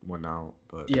went out,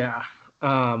 but yeah.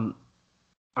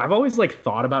 I've always like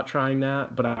thought about trying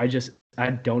that, but I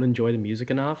don't enjoy the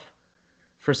music enough.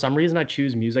 For some reason, I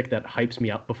choose music that hypes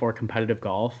me up before competitive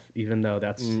golf, even though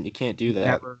that's you can't do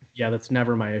that. That's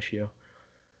never my issue.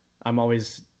 I'm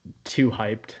always too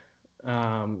hyped.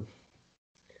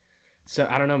 So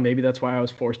I don't know. Maybe that's why I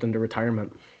was forced into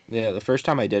retirement. Yeah, the first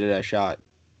time I did it, I shot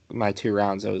my 2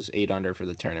 rounds. I was 8 under for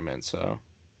the tournament, so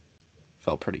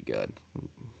felt pretty good.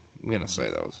 I'm gonna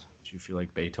say those. Did you feel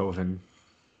like Beethoven?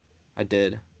 I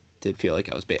did feel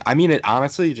like I was I mean, it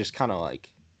honestly just kind of like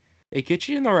it gets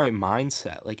you in the right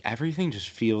mindset. Like everything just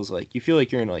feels like you feel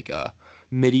like you're in like a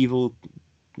not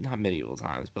medieval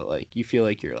times, but like you feel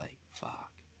like you're like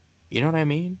fuck. You know what I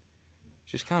mean?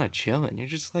 Just kind of chilling. You're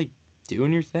just like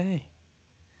doing your thing.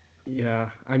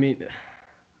 Yeah, I mean,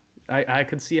 I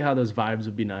could see how those vibes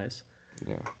would be nice.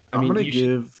 Yeah. I mean,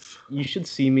 you should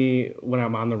see me when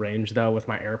I'm on the range though with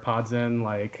my AirPods in.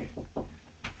 Like,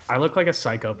 I look like a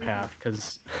psychopath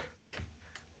because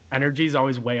energy's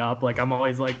always way up. Like I'm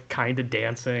always like kind of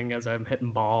dancing as I'm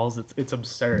hitting balls. It's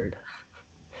absurd.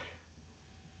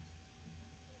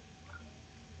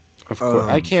 Of course,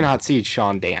 I cannot see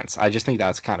Sean dance. I just think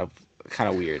that's kind of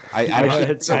weird. I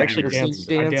actually dance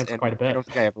quite a bit. I don't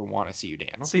think I ever want to see you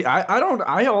dance. See,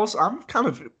 I'm kind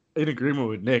of in agreement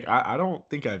with Nick. I don't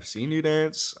think I've seen you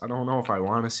dance. I don't know if I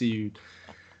want to see you.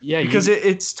 Yeah, because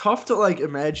it's tough to like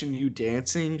imagine you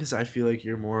dancing because I feel like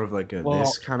you're more of like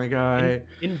this kind of guy.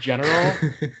 In general,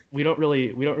 we don't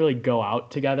really go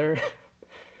out together.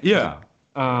 Yeah.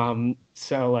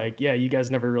 So like, yeah, you guys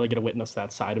never really get to witness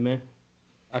that side of me.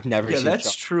 I've never. Yeah,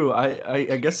 that's true.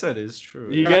 I guess that is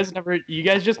true. You guys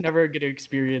just never get to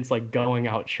experience like going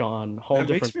out, Sean. That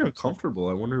makes me uncomfortable.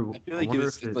 I wonder. I feel like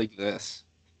it's like this,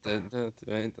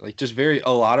 like just a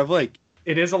lot of like.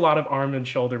 It is a lot of arm and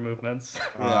shoulder movements.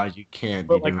 You can't.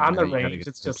 But like on the range,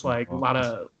 it's just like a lot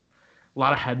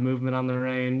of head movement on the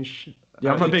range.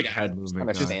 Yeah, I'm a big head movement. Kind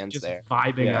of stands just there,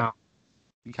 vibing out.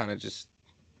 You kind of just.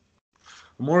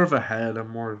 I'm more of a head. I'm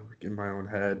more in my own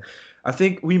head. I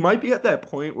think we might be at that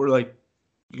point where like,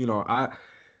 I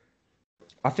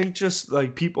think just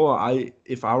like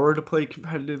if I were to play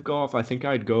competitive golf, I think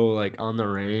I'd go like on the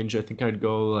range. I think I'd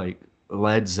go like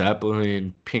Led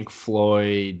Zeppelin, Pink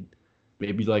Floyd,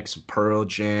 maybe like some Pearl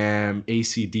Jam,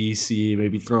 AC/DC,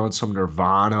 maybe throw in some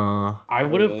Nirvana. Really? I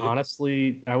would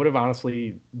have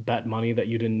honestly bet money that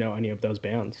you didn't know any of those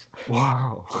bands.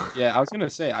 Wow. Yeah, I was gonna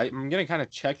say I'm gonna kind of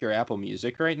check your Apple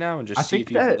Music right now and I just see think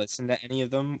if you've that listened to any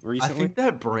of them I recently. think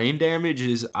that Brain Damage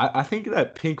is. I think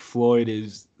that Pink Floyd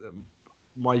is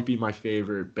might be my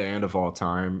favorite band of all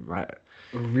time.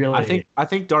 Really, I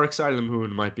think Dark Side of the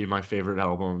Moon might be my favorite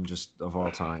album just of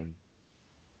all time.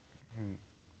 Hmm.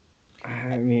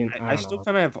 I mean, I I don't still know.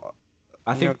 kind of have,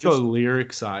 I you know, think the just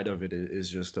lyric side of it is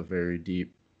just a very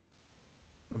deep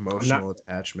I'm not emotional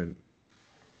attachment.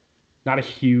 not a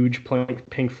huge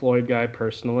Pink Floyd guy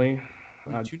personally.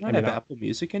 wait, do you I not mean, have Apple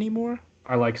Music anymore?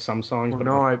 I like some songs, Well, but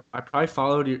no, not. I probably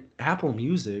followed your Apple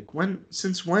Music.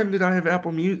 Since when did I have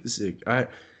Apple Music?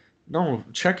 No,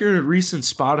 check your recent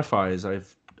Spotify's.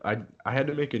 I had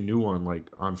to make a new one like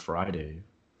on Friday.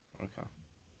 Okay.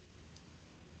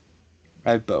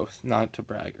 I have both, not to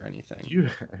brag or anything. You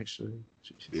actually.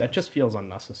 That just feels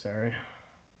unnecessary. You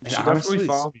And should definitely honestly,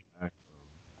 follow me back.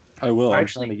 I will. I I'm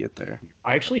actually- trying to get there.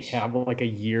 I actually have like a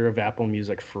year of Apple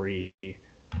Music free,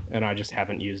 and I just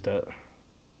haven't used it.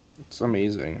 It's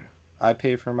amazing. I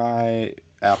pay for my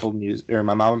Apple Music, or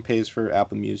my mom pays for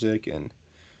Apple Music, and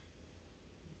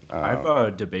I have um, a I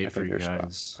debate for think you there's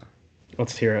guys.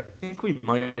 Let's hear it. I think we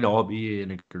might all be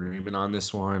in agreement on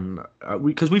this one.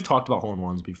 Because we've talked about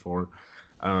hole-in-ones before.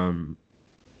 Um,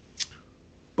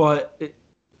 but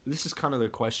this is kind of the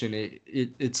question.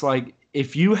 It's like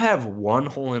if you have one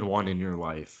hole-in-one in your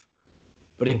life,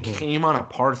 but it Mhm. came on a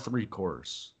par 3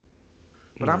 course.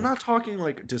 But I'm Mhm. not talking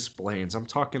like displays. I'm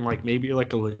talking like maybe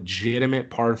like a legitimate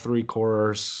par 3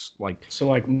 course. Like, So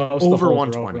like most Over of the holes are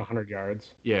 120. over 100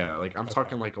 yards. yeah, like I'm Okay.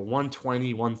 talking like a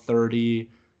 120, 130,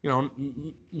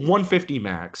 150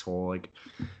 max hole. Like,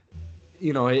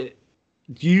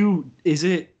 is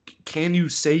it, can you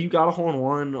say you got a hole in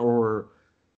one, or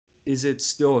is it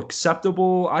still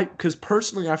acceptable? Because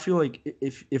personally, I feel like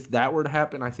if that were to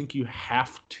happen, I think you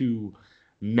have to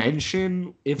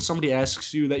mention, if somebody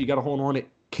asks you that you got a hole in one, it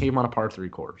came on a par 3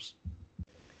 course.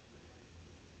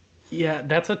 Yeah,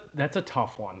 that's a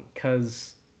tough one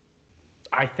because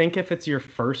I think if it's your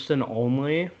first and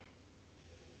only,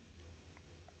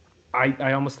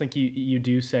 I almost think you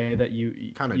do say that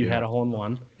you Kinda you do. had a hole in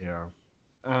one. Yeah.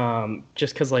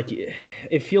 Just because like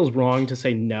it feels wrong to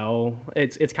say no.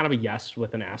 It's kind of a yes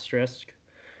with an asterisk.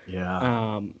 Yeah.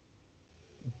 Um,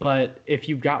 but if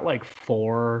you've got like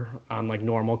four on like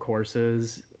normal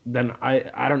courses, then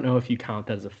I don't know if you count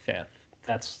that as a fifth.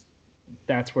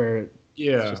 That's where it's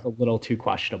Yeah. just a little too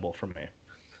questionable for me.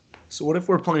 So what if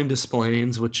we're playing Des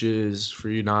Plaines, which is, for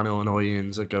you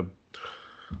non-Illinoisans, like a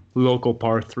local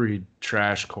par 3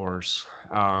 trash course?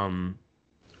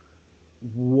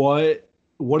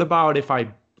 What about if I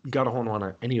got a hole in one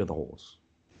on any of the holes?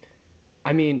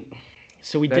 I mean,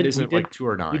 so That isn't like 2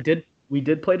 or 9. we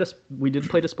did play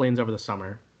Displays over the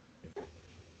summer,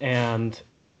 and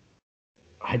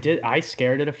I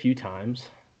scared it a few times,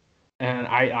 and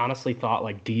I honestly thought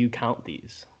like, do you count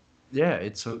these? Yeah,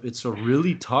 it's a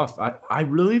really tough. I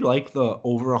really like the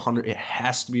over 100. It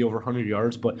has to be over 100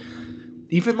 yards, but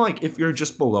even like if you're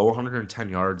just below 110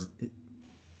 yards,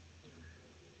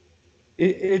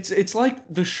 it's like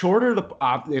the shorter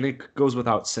and it goes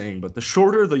without saying, but the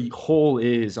shorter the hole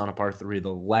is on a par 3, the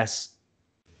less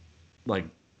like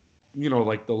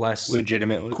like the less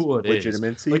Legitimate, cool it is.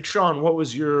 legitimacy. Like, Sean, what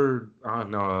was your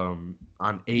on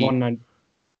 8 One nine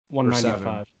one or ninety 7?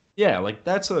 five. Yeah, like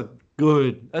that's a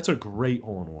great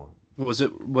hole in one. Was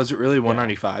it really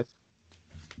 195?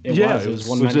 It Yeah, was. it It was- was was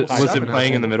one it- ninety five. was it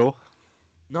playing in the middle?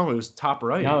 No, it was top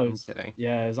right. No, I'm kidding.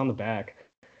 yeah, it was on the back.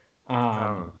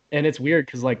 Oh. And it's weird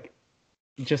because like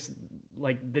just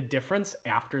like the difference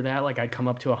after that, like I'd come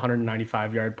up to a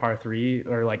 195 yard par three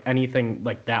or like anything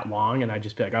like that long, and I'd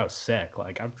just be like, oh, sick.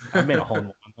 Like I've made a hole in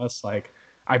one on this. Like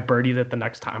I birdied it the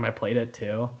next time I played it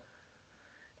too.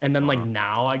 And then like Wow.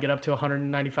 now I get up to a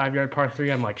 195 yard par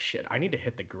three, I'm like, shit, I need to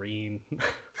hit the green.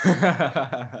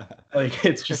 Like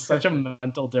it's just such a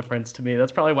mental difference to me.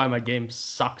 That's probably why my game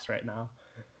sucks right now.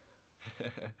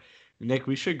 Nick,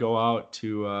 we should go out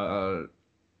to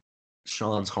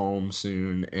Sean's home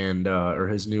soon and or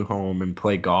his new home and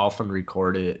play golf and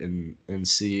record it and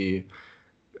see,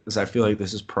 because I feel like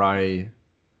this is probably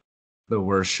the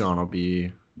worst Sean will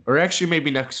be, or actually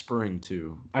maybe next spring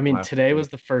too. I mean, We'll have to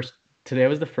today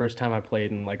was the first time I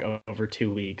played in like over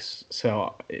 2 weeks,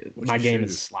 so What'd my you game shoot?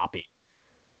 is sloppy.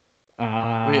 Wait,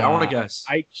 I want to guess.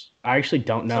 I actually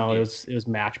don't What's up, know. Ian? It was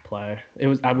match play. It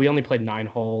was we only played 9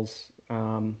 holes.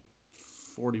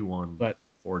 41, But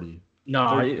 40. no,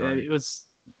 30, right? it was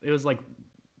like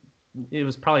it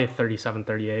was probably a 37,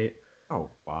 38. Oh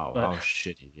wow, But how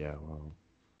shitty. Yeah,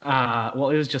 wow. well,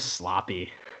 it was just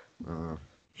sloppy. Uh,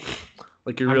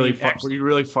 like you're I really mean, were you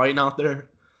really fighting out there?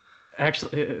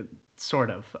 actually, sort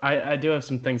of. I do have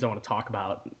some things I want to talk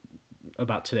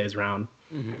about today's round.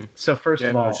 Mm-hmm. So first Yeah,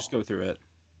 of no, all, just go through it.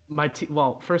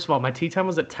 first of all, my tea time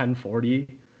was at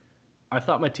 10:40. I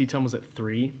thought my tea time was at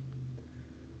 3.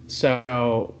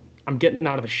 So I'm getting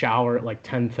out of the shower at like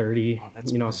 10:30. Oh,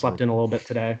 that's You know, slept in a little bit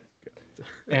today.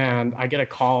 And I get a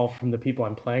call from the people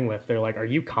I'm playing with. They're like, "Are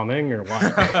you coming or what?"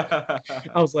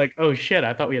 I was like, "Oh shit!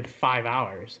 I thought we had 5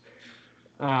 hours."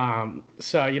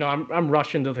 So you know, I'm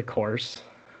rushing to the course.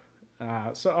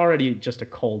 So already just a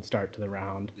cold start to the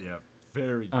round. Yeah,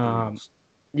 very Um, brutal.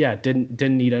 yeah,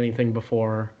 didn't need anything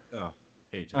before. Oh,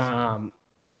 hate to see it. Um,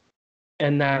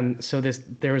 and then so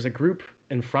there was a group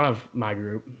in front of my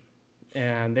group,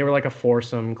 and they were like a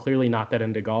foursome, clearly not that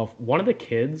into golf. One of the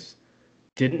kids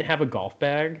didn't have a golf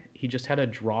bag. He just had a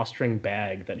drawstring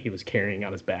bag that he was carrying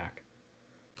on his back.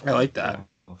 I like that.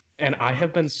 And I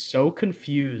have been so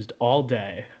confused all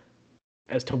day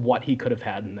as to what he could have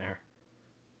had in there.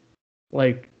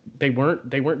 Like they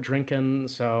weren't drinking,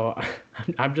 so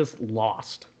I'm just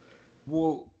lost.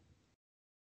 Well,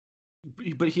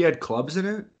 but he had clubs in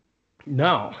it.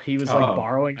 No, he was Oh, like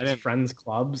borrowing I his didn't- friends'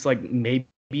 clubs. Like maybe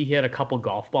he had a couple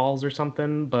golf balls or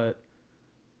something, but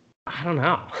I don't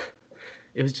know.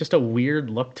 It was just a weird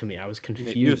look to me. I was Maybe it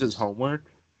was confused. his homework.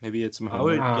 Maybe it's some I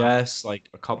would homework. guess like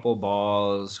a couple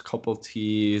balls, couple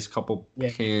tees, couple Yeah.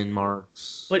 pin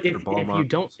marks, But or ball if you marks.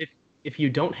 don't if you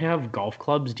don't have golf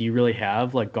clubs, do you really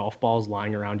have like golf balls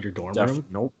lying around your dorm room?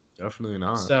 Nope, definitely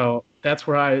not. So that's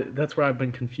where I've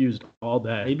been confused all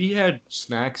day. Maybe he had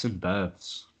snacks and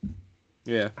bevs.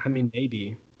 Yeah, I mean,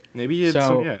 maybe. maybe it's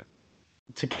So- yeah.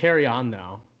 To carry on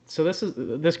though, so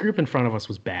this group in front of us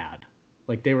was bad.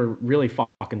 Like they were really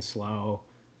fucking slow.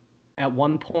 At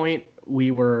one point,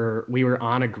 we were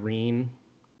on a green,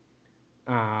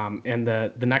 and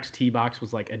the next tee box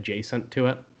was like adjacent to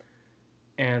it,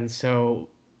 and so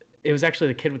it was actually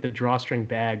the kid with the drawstring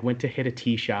bag went to hit a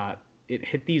tee shot. It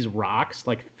hit these rocks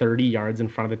like 30 yards in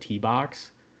front of the tee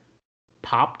box,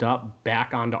 popped up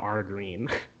back onto our green,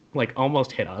 like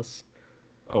almost hit us.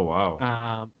 Oh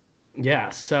wow. Yeah,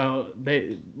 so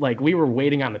we were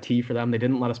waiting on the tee for them. They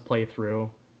didn't let us play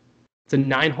through. It's a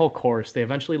 9-hole course. They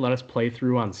eventually let us play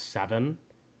through on 7,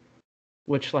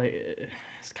 which like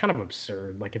it's kind of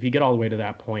absurd. Like if you get all the way to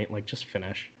that point, like just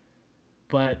finish.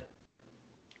 But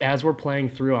as we're playing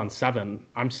through on 7,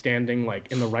 I'm standing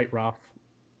like in the right rough,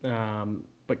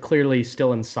 but clearly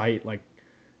still in sight, like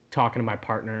talking to my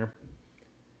partner.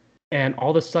 And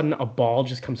all of a sudden, a ball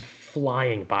just comes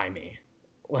flying by me.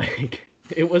 Like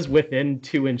it was within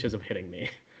 2 inches of hitting me.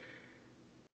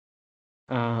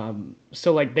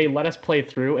 So like they let us play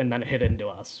through and then hit into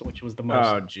us, which was the most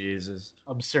Oh Jesus.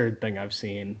 absurd thing I've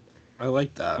seen. I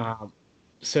like that.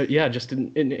 So yeah, just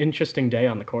an interesting day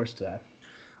on the course today.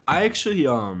 I actually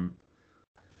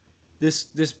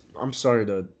this I'm sorry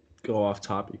to go off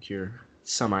topic here,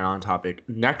 semi on topic.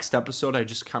 Next episode, I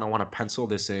just kind of want to pencil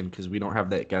this in because we don't have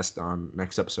that guest on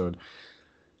next episode.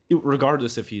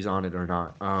 Regardless if he's on it or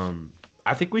not,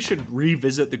 I think we should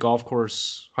revisit the golf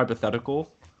course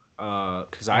hypothetical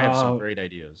because I have some Oh. great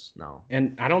ideas now.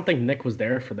 And I don't think Nick was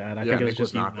there for that. I Yeah, think it was Nick was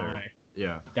just you not and there. I.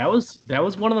 Yeah, That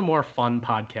was one of the more fun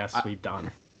podcasts we've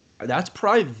done. that's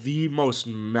probably the most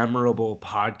memorable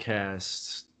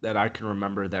podcast that I can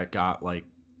remember that got like.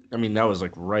 I mean, that was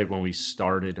like right when we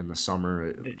started in the summer.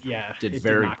 It Yeah, did it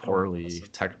very not go poorly.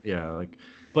 well. Yeah, like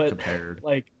But compared.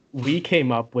 like we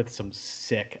came up with some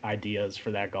sick ideas for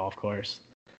that golf course.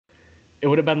 It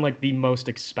would have been like the most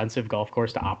expensive golf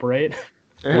course to operate.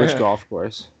 Which golf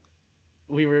course?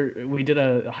 We did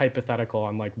a hypothetical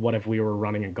on like what if we were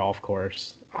running a golf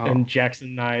course, Oh. and Jackson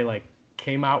and I like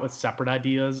came out with separate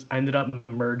ideas. I ended up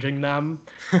merging them,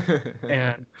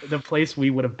 and the place we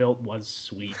would have built was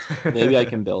sweet. Maybe I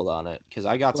can build on it because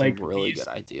I got some Like, really these- good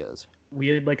ideas. We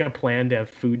had like a plan to have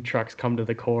food trucks come to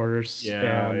the course.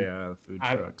 Yeah, and yeah, food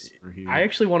I- trucks are huge. I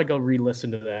actually want to go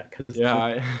re-listen to that because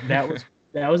yeah,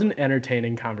 that was an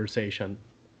entertaining conversation.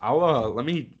 I'll let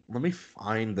me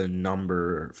find the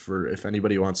number for if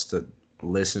anybody wants to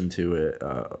listen to it.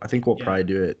 I think we'll Yeah. probably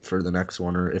do it for the next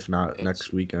one, or if not It's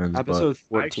next weekend. Episode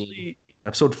But 14. Actually,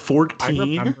 episode I 14.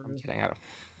 remember. I'm kidding. I don't.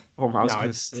 Oh, I was No, gonna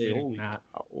it's say, later than holy that.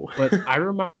 cow. But I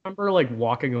remember like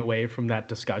walking away from that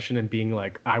discussion and being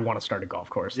like, I want to start a golf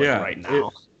course like right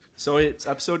now. So it's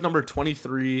episode number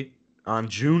 23 on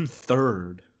June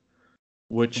 3rd,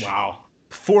 which Wow.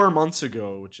 4 months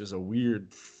ago, which is a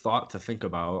weird thought to think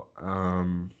about.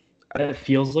 It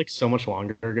feels like so much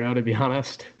longer ago, to be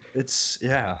honest. It's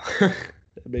yeah,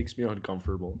 It makes me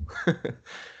uncomfortable.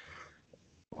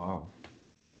 Wow.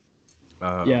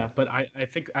 Yeah, but I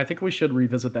think we should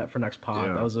revisit that for next pod.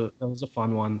 Yeah. That was a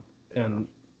fun one, and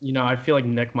I feel like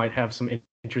Nick might have some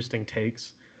interesting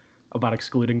takes about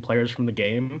excluding players from the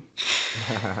game,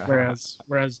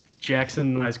 whereas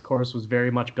Jackson and I's course was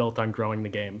very much built on growing the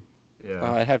game.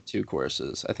 Yeah. I have 2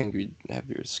 courses. I think we have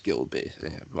your skill base.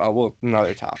 Yeah. Well,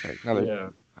 another topic.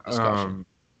 Another discussion.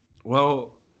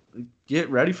 Well, get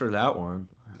ready for that one.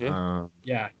 Yeah.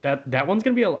 Yeah, that one's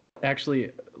gonna be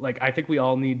actually like I think we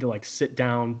all need to like sit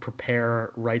down,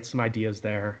 prepare, write some ideas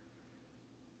there.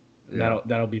 Yeah.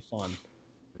 That'll be fun.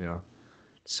 Yeah.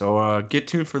 So get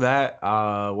tuned for that.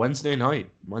 Wednesday night.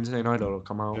 Wednesday night it'll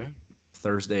come out. Okay.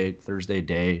 Thursday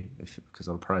day, because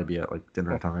it'll probably be at like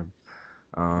dinner time.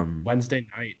 Wednesday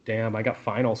night. Damn, I got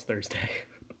finals Thursday.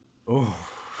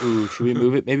 Oh. Ooh, should we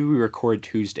move it? Maybe we record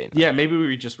Tuesday night. Yeah, maybe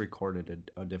we just recorded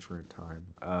a different time.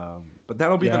 But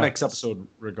that'll be the Yeah. next episode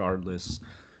regardless.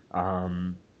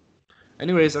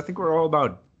 Anyways, I think we're all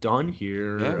about done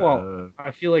here. Yeah. Well,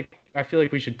 I feel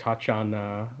like we should touch on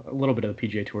a little bit of the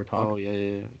PGA Tour talk. Oh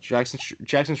yeah.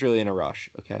 Jackson's really in a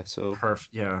rush. Okay, so Perfect.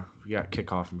 Yeah, we got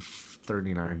kickoff in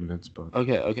 39 minutes, but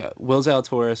okay. Will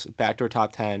Zalatoris, backdoor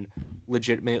top 10,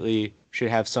 legitimately should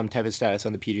have some type of status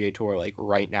on the PGA Tour like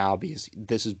right now because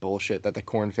this is bullshit that the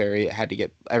Corn Ferry had to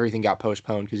get everything got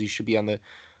postponed because he should be on the.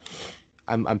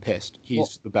 I'm pissed.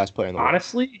 He's the best player in the world.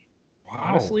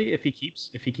 Honestly, if he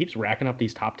keeps racking up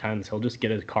these top 10s, he'll just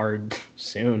get his card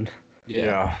soon.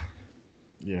 Yeah.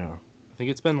 I think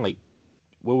it's been like,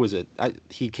 what was it?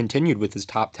 He continued with his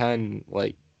top 10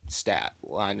 like stat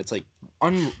line. It's like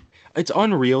it's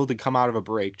unreal to come out of a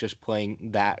break just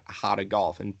playing that hot of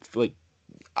golf and like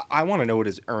I want to know what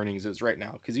his earnings is right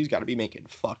now because he's got to be making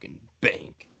fucking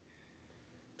bank.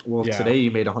 Well, Yeah. today he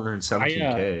made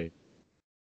 117K.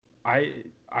 I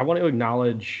want to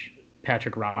acknowledge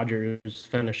Patrick Rogers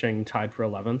finishing tied for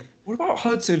 11th. What about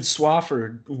Hudson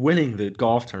Swafford winning the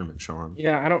golf tournament, Sean?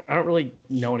 Yeah, I don't really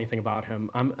know anything about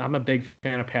him. I'm a big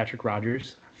fan of Patrick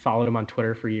Rogers. Followed him on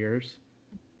Twitter for years.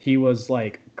 He was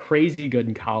like crazy good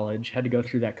in college, had to go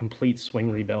through that complete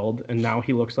swing rebuild, and now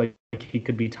he looks like he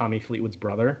could be Tommy Fleetwood's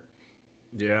brother,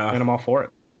 Yeah. and I'm all for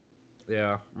it.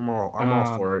 Yeah, I'm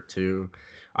all for it too.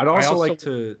 I'd also like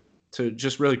to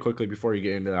just really quickly before you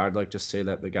get into that, I'd like to say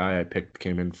that the guy I picked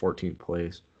came in 14th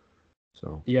place.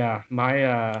 So Yeah,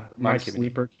 my Mine came in-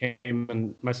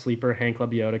 sleeper Hank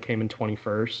Lebioda came in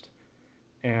 21st,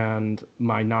 and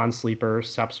my non-sleeper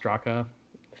Sepp Straka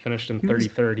finished in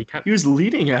 33rd. he was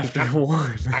leading after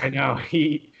one. I know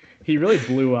he really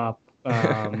blew up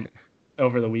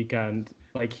over the weekend.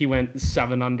 Like he went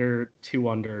 7 under, 2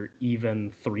 under,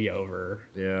 even 3 over,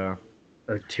 Yeah.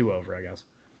 or 2 over, I guess.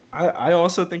 I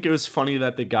also think it was funny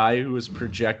that the guy who was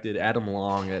projected, Adam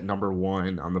Long, at number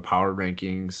 1 on the power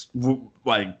rankings,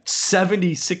 like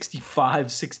 70, 65,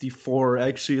 64,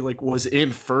 actually like was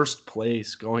in first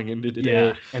place going into today.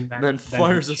 Yeah, and then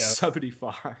fires he a showed.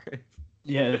 75.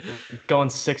 Yeah, going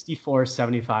 64,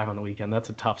 75 on the weekend. That's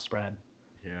a tough spread.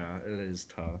 Yeah, it is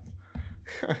tough.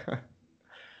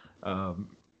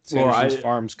 Sanderson's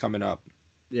Farm's coming up.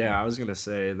 Yeah, I was gonna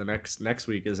say the next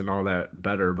week isn't all that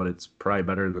better, but it's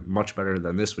probably much better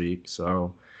than this week.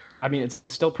 So, I mean, it's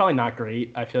still probably not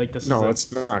great. I feel like this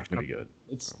it's not gonna be good.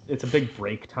 It's a big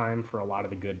break time for a lot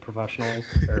of the good professionals,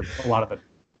 or a lot of the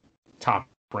top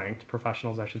ranked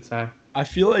professionals, I should say. I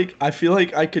feel like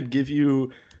I could give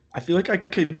you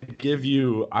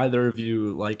either of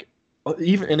you like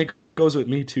even, and it goes with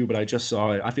me too, but I just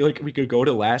saw it. I feel like we could go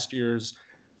to last year's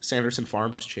Sanderson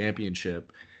Farms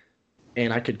Championship,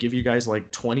 and I could give you guys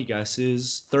like 20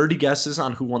 guesses, 30 guesses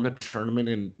on who won the tournament,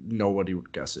 and nobody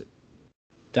would guess it.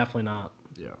 Definitely not.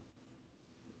 Yeah.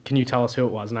 Can you tell us who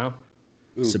it was now?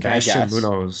 Ooh, Sebastian can I guess?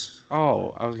 Munoz.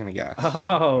 Oh, I was gonna guess.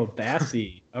 Oh,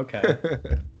 Bassie. Okay.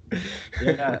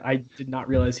 Yeah, I did not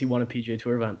realize he won a PGA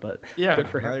Tour event, but Yeah, good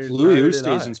for him. Louis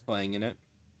Oosthuizen's playing in it.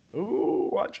 Ooh,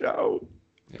 watch out.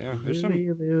 Yeah, there's some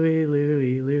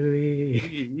Louis.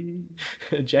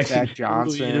 Jackson, Zach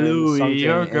Johnson. Louis, Sung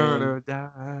you're Jin gonna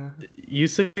die. you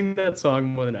sing that song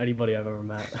more than anybody I've ever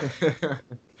met.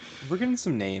 We're getting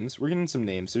some names.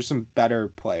 There's some better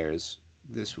players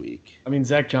this week. I mean,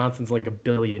 Zach Johnson's like 1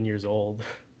 billion years old.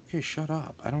 Okay, shut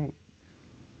up. I don't.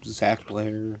 Zach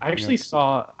Blair. I actually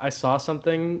saw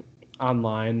something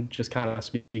online, just kind of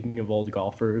speaking of old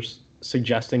golfers,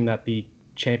 suggesting that the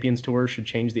Champions Tour should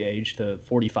change the age to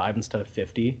 45 instead of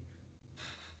 50.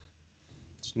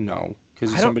 No,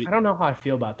 because I don't know how I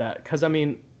feel about that. Because I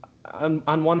mean,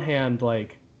 on one hand,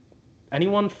 like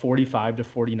anyone 45 to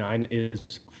 49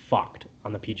 is fucked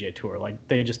on the PGA Tour. Like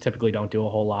they just typically don't do a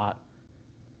whole lot.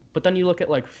 But then you look at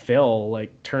like Phil,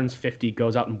 like turns 50,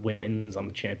 goes out and wins on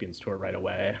the Champions Tour right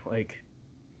away. Like,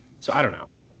 so I don't know.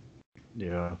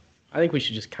 Yeah. I think we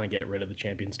should just kind of get rid of the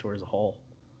Champions Tour as a whole.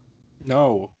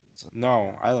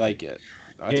 No, I like it.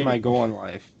 That's It- my goal in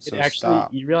life. It So actually,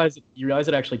 stop. you realize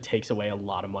it actually takes away a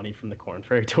lot of money from the Corn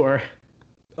Ferry Tour.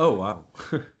 Oh wow.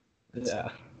 Yeah,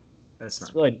 That's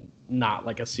it's not. really not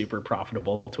like a super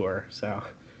profitable tour. So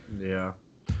Yeah.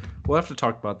 We'll have to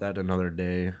talk about that another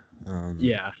day.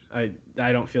 yeah, I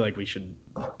don't feel like we should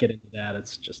get into that.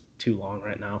 It's just too long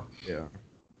right now. Yeah.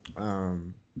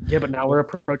 Um. Yeah, but now we're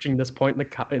approaching this point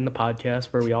in the podcast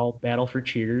where we all battle for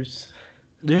cheers.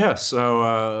 Yeah. So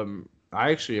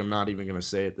I actually am not even gonna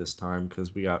say it this time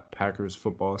because we got Packers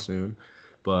football soon.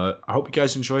 But I hope you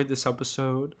guys enjoyed this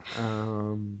episode.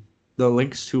 The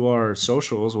links to our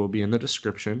socials will be in the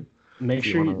description. Make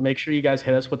you sure wanna- make sure you guys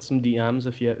hit us with some DMs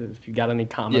if you got any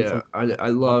comments. Yeah, I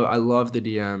love the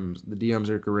DMs. The DMs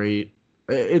are great.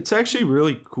 It's actually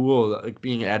really cool, like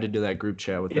being added to that group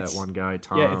chat with that It's- one guy,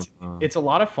 Tom. Yeah, it's a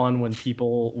lot of fun when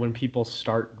people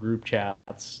start group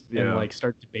chats Yeah. and like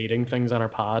start debating things on our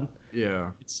pod.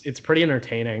 yeah, It's pretty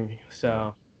entertaining.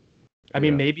 So, I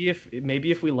mean, Yeah.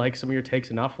 maybe if we like some of your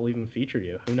takes enough, we'll even feature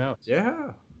you. Who knows?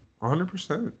 yeah,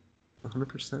 100%,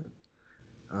 100%.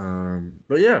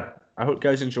 But yeah, I hope you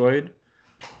guys enjoyed.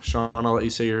 Sean, I'll let you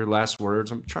say your last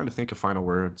words. I'm trying to think of final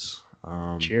words.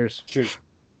 Cheers. Cheers.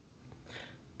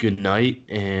 Good night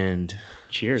and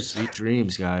Cheers. sweet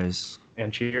dreams, guys.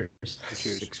 And cheers.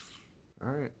 Cheers. All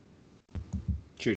right.